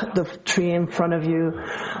off the tree in front of you.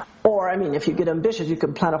 Or, if you get ambitious, you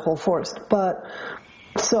can plant a whole forest. But,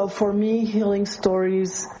 so for me, healing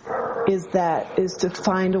stories is to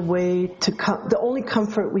find a way to the only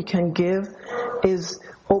comfort we can give is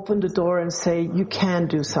open the door and say, you can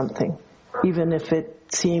do something, even if it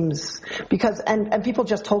seems, because, and people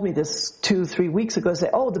just told me this 2-3 weeks ago, say,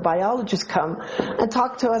 the biologists come and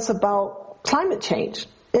talk to us about climate change.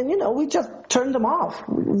 And, we just turned them off.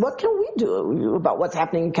 What can we do about what's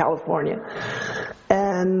happening in California?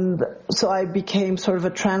 And so I became sort of a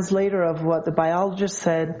translator of what the biologists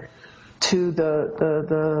said to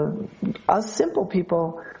the us simple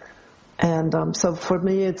people. And so for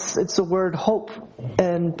me, it's the word hope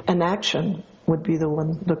and action would be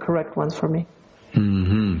the correct ones for me.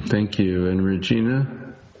 Mm-hmm. Thank you. And Regina?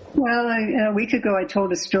 Well, a week ago I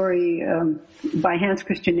told a story by Hans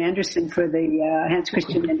Christian Andersen for the Hans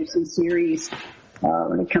Christian Andersen series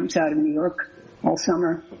when it comes out in New York all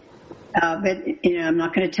summer. But I'm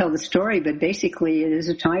not going to tell the story, but basically it is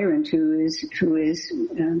a tyrant who is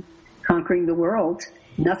conquering the world.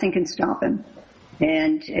 Nothing can stop him.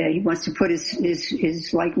 And he wants to put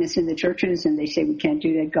his likeness in the churches, and they say, we can't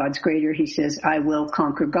do that. God's greater. He says, I will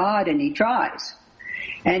conquer God, and he tries.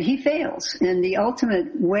 And he fails. And the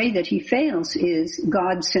ultimate way that he fails is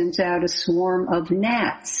God sends out a swarm of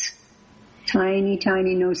gnats. Tiny,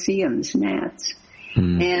 tiny no-see-ums, gnats.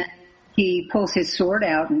 And he pulls his sword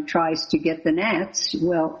out and tries to get the gnats.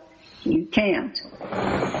 Well, you can't.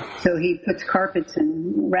 So he puts carpets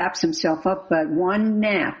and wraps himself up, but one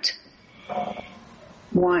gnat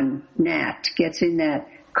gets in that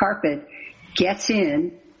carpet, gets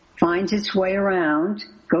in, finds its way around,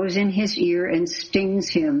 goes in his ear and stings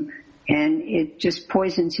him, and it just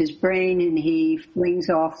poisons his brain, and he flings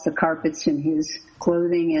off the carpets in his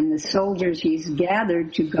clothing, and the soldiers he's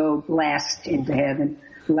gathered to go blast into heaven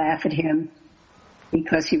laugh at him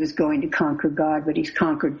because he was going to conquer God, but he's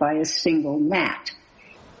conquered by a single gnat.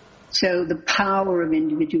 So the power of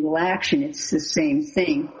individual action, it's the same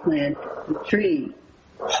thing. Plant a tree.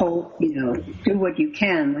 Hope, do what you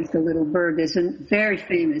can, like the little bird. There's a very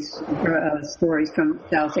famous stories from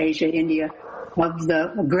South Asia, India, of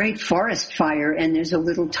the great forest fire, and there's a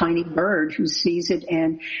little tiny bird who sees it,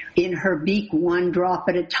 and in her beak, one drop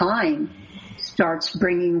at a time, starts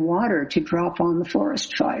bringing water to drop on the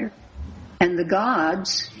forest fire. And the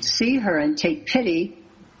gods see her and take pity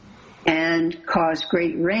and cause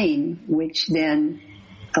great rain, which then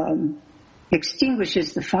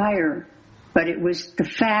extinguishes the fire. But it was the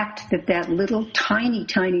fact that little tiny,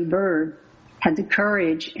 tiny bird had the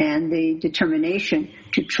courage and the determination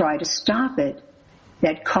to try to stop it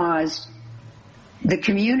that caused the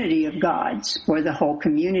community of gods, or the whole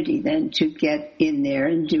community, then to get in there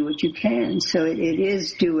and do what you can. So it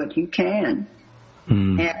is do what you can.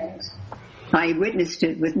 And I witnessed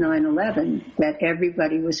it with 9/11, that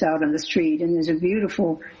everybody was out on the street. And there's a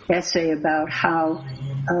beautiful essay about how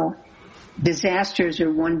disasters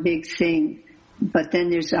are one big thing, but then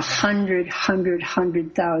there's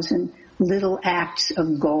 100,000 little acts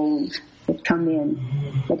of gold that come in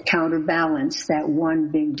that counterbalance that one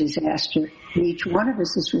big disaster. And each one of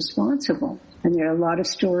us is responsible. And there are a lot of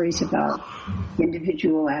stories about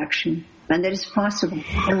individual action, and that it's possible.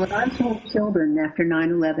 And when I told children after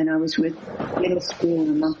 9/11, I was with middle school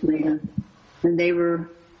a month later, and they were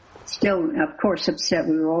still, of course, upset.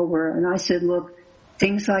 We all were. And I said, look,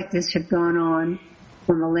 things like this have gone on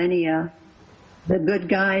for millennia. The good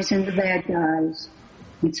guys and the bad guys.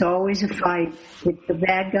 It's always a fight. If the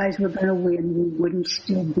bad guys were going to win, we wouldn't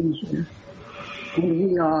still be here.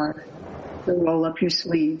 And we are. So roll up your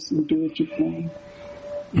sleeves and do what you can.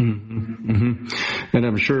 Mm-hmm. Mm-hmm. And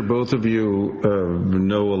I'm sure both of you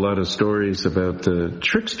know a lot of stories about the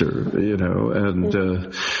trickster,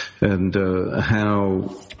 and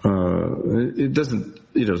how it doesn't,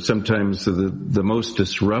 sometimes the most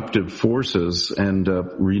disruptive forces end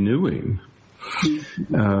up renewing.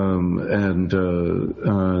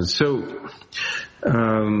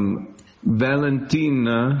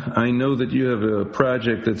 Valentina, I know that you have a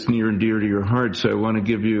project that's near and dear to your heart, so I want to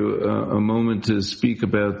give you a moment to speak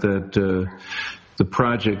about that, the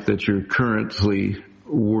project that you're currently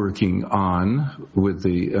working on with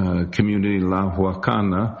the community La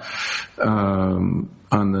Huacana,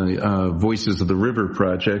 on the Voices of the River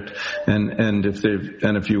project, and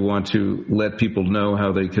if you want to let people know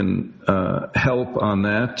how they can help on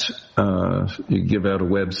that, you give out a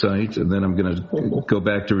website, and then I'm going to go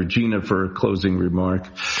back to Regina for a closing remark.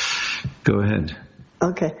 Go ahead.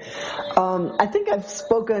 Okay. I think I've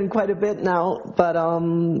spoken quite a bit now, but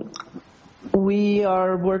we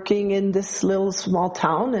are working in this little small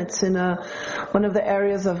town. It's in one of the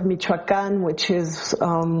areas of Michoacan, which is,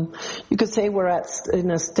 you could say we're in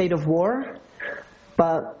a state of war,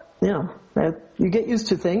 but, you get used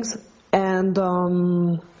to things. And,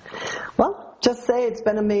 just say it's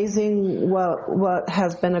been amazing what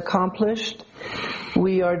has been accomplished.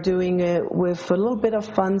 We are doing it with a little bit of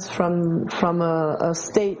funds from a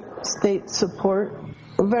state support.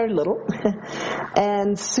 Very little.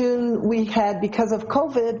 And soon we had, because of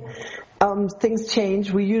COVID, things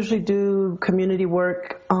changed. We usually do community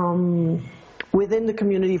work within the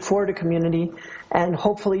community, for the community, and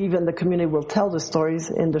hopefully even the community will tell the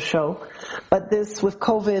stories in the show. But this, with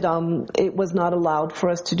COVID, it was not allowed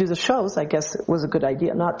for us to do the shows. I guess it was a good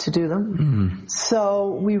idea not to do them. Mm-hmm.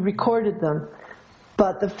 So we recorded them.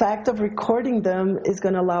 But the fact of recording them is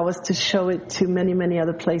going to allow us to show it to many, many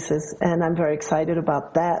other places. And I'm very excited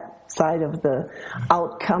about that side of the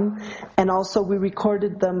outcome. And also we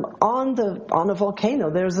recorded them on a volcano.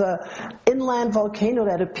 There's a inland volcano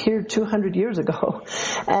that appeared 200 years ago.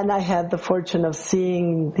 And I had the fortune of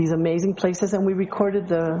seeing these amazing places, and we recorded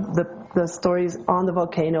the stories on the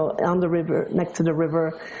volcano, on the river, next to the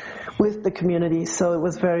river, with the community. So it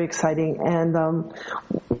was very exciting. And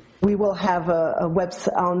we will have a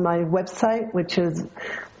website on my website, which is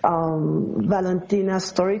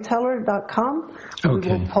valentinastoryteller.com. Okay.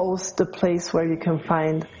 We will post the place where you can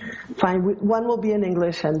find. One will be in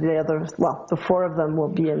English, and the other, the four of them will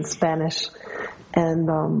be in Spanish. And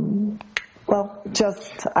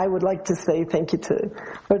I would like to say thank you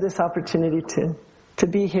for this opportunity to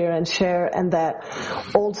be here and share, and that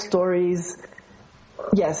old stories.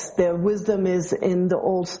 Yes, the wisdom is in the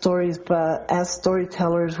old stories, but as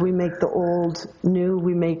storytellers, we make the old new.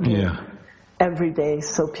 We make it every day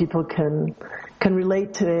so people can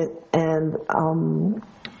relate to it, and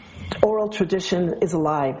oral tradition is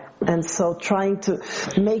alive. And so trying to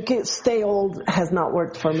make it stay old has not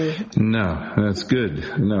worked for me. No, that's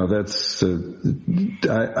good. No, that's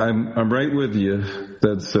I'm right with you.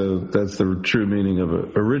 That's the true meaning of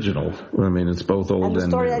original. I mean, it's both old and new.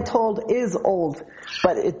 And the story I told is old,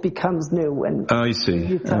 but it becomes new when. I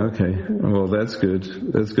see. Okay. Well, that's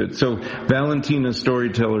good. That's good. So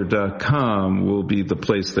valentinastoryteller.com will be the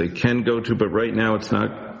place they can go to, but right now it's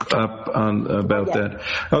not up on about that.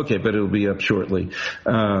 Okay, but it'll be up shortly.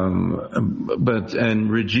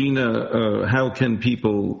 And Regina, how can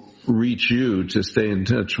people reach you to stay in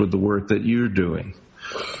touch with the work that you're doing?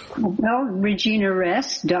 Well,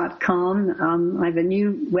 reginarest.com. I have a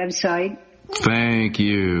new website. Thank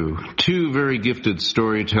you. Two very gifted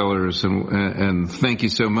storytellers, and thank you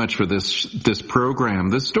so much for this program.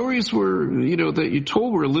 The stories that you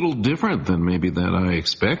told were a little different than maybe that I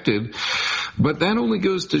expected, but that only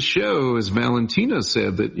goes to show, as Valentina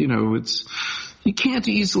said, that you can't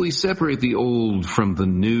easily separate the old from the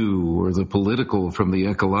new, or the political from the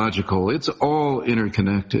ecological. It's all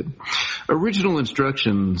interconnected. Original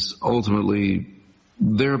instructions, ultimately,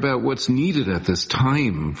 they're about what's needed at this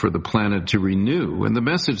time for the planet to renew. And the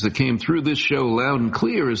message that came through this show loud and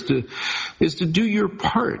clear is to do your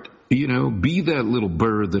part. Be that little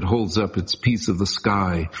bird that holds up its piece of the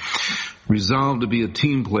sky. Resolve to be a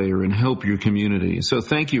team player and help your community. So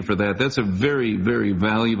thank you for that. That's a very, very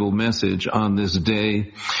valuable message on this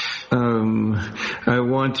day. I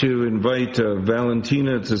want to invite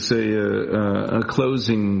Valentina to say a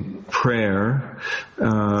closing prayer,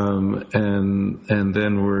 and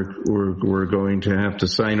then we're going to have to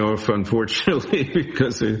sign off, unfortunately,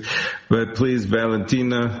 but please,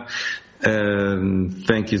 Valentina, and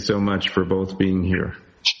thank you so much for both being here.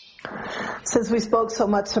 Since we spoke so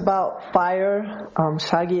much about fire,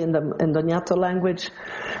 Shagi in the Ñato language,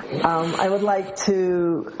 I would like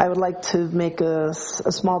to make a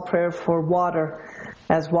small prayer for water,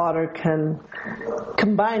 as water can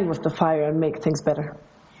combine with the fire and make things better.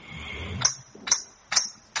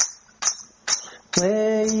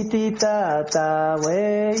 Weiti tata,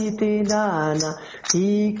 weiti nana,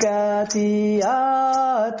 ikati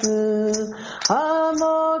atu,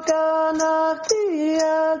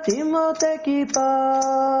 Hamokanaktia Timotekipa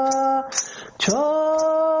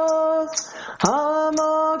Chos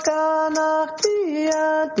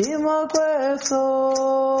Hamokanaktia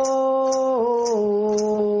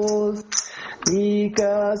Timoquesos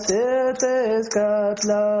Ikasetes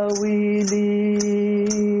Katlawili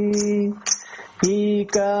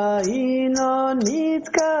Ika ino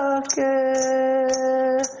nitkake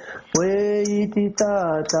Weiti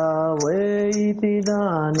tata, weiti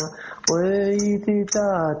nana, weiti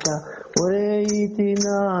tata, weiti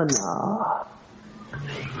nana.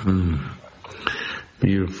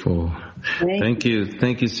 Beautiful. Thank you.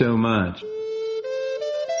 Thank you so much.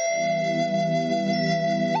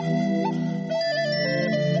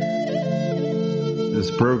 This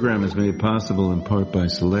program is made possible in part by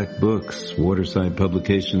Select Books, Waterside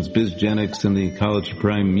Publications, BizGenix, and the Ecology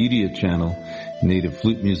Prime Media Channel. Native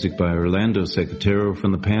flute music by Orlando Secretero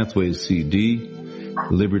from the Pathways CD.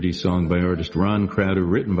 Liberty Song by artist Ron Crowder,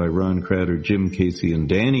 written by Ron Crowder, Jim Casey, and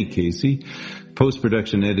Danny Casey.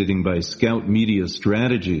 Post-production editing by Scout Media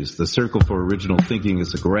Strategies. The Circle for Original Thinking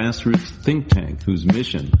is a grassroots think tank whose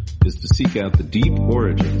mission is to seek out the deep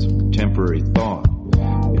origins of contemporary thought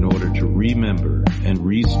in order to remember and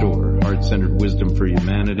restore heart-centered wisdom for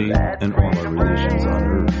humanity and all our relations on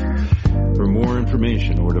Earth. For more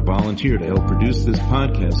information or to volunteer to help produce this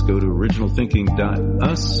podcast, go to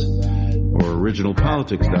originalthinking.us or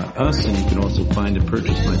originalpolitics.us, and you can also find and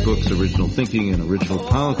purchase my books, Original Thinking and Original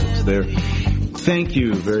Politics, there. Thank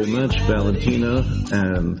you very much, Valentina,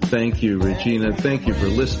 and thank you, Regina. Thank you for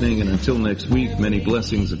listening, and until next week, many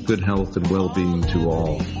blessings of good health and well-being to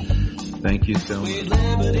all. Thank you so much.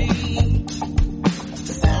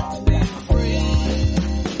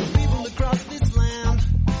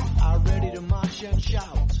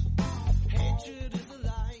 Shout.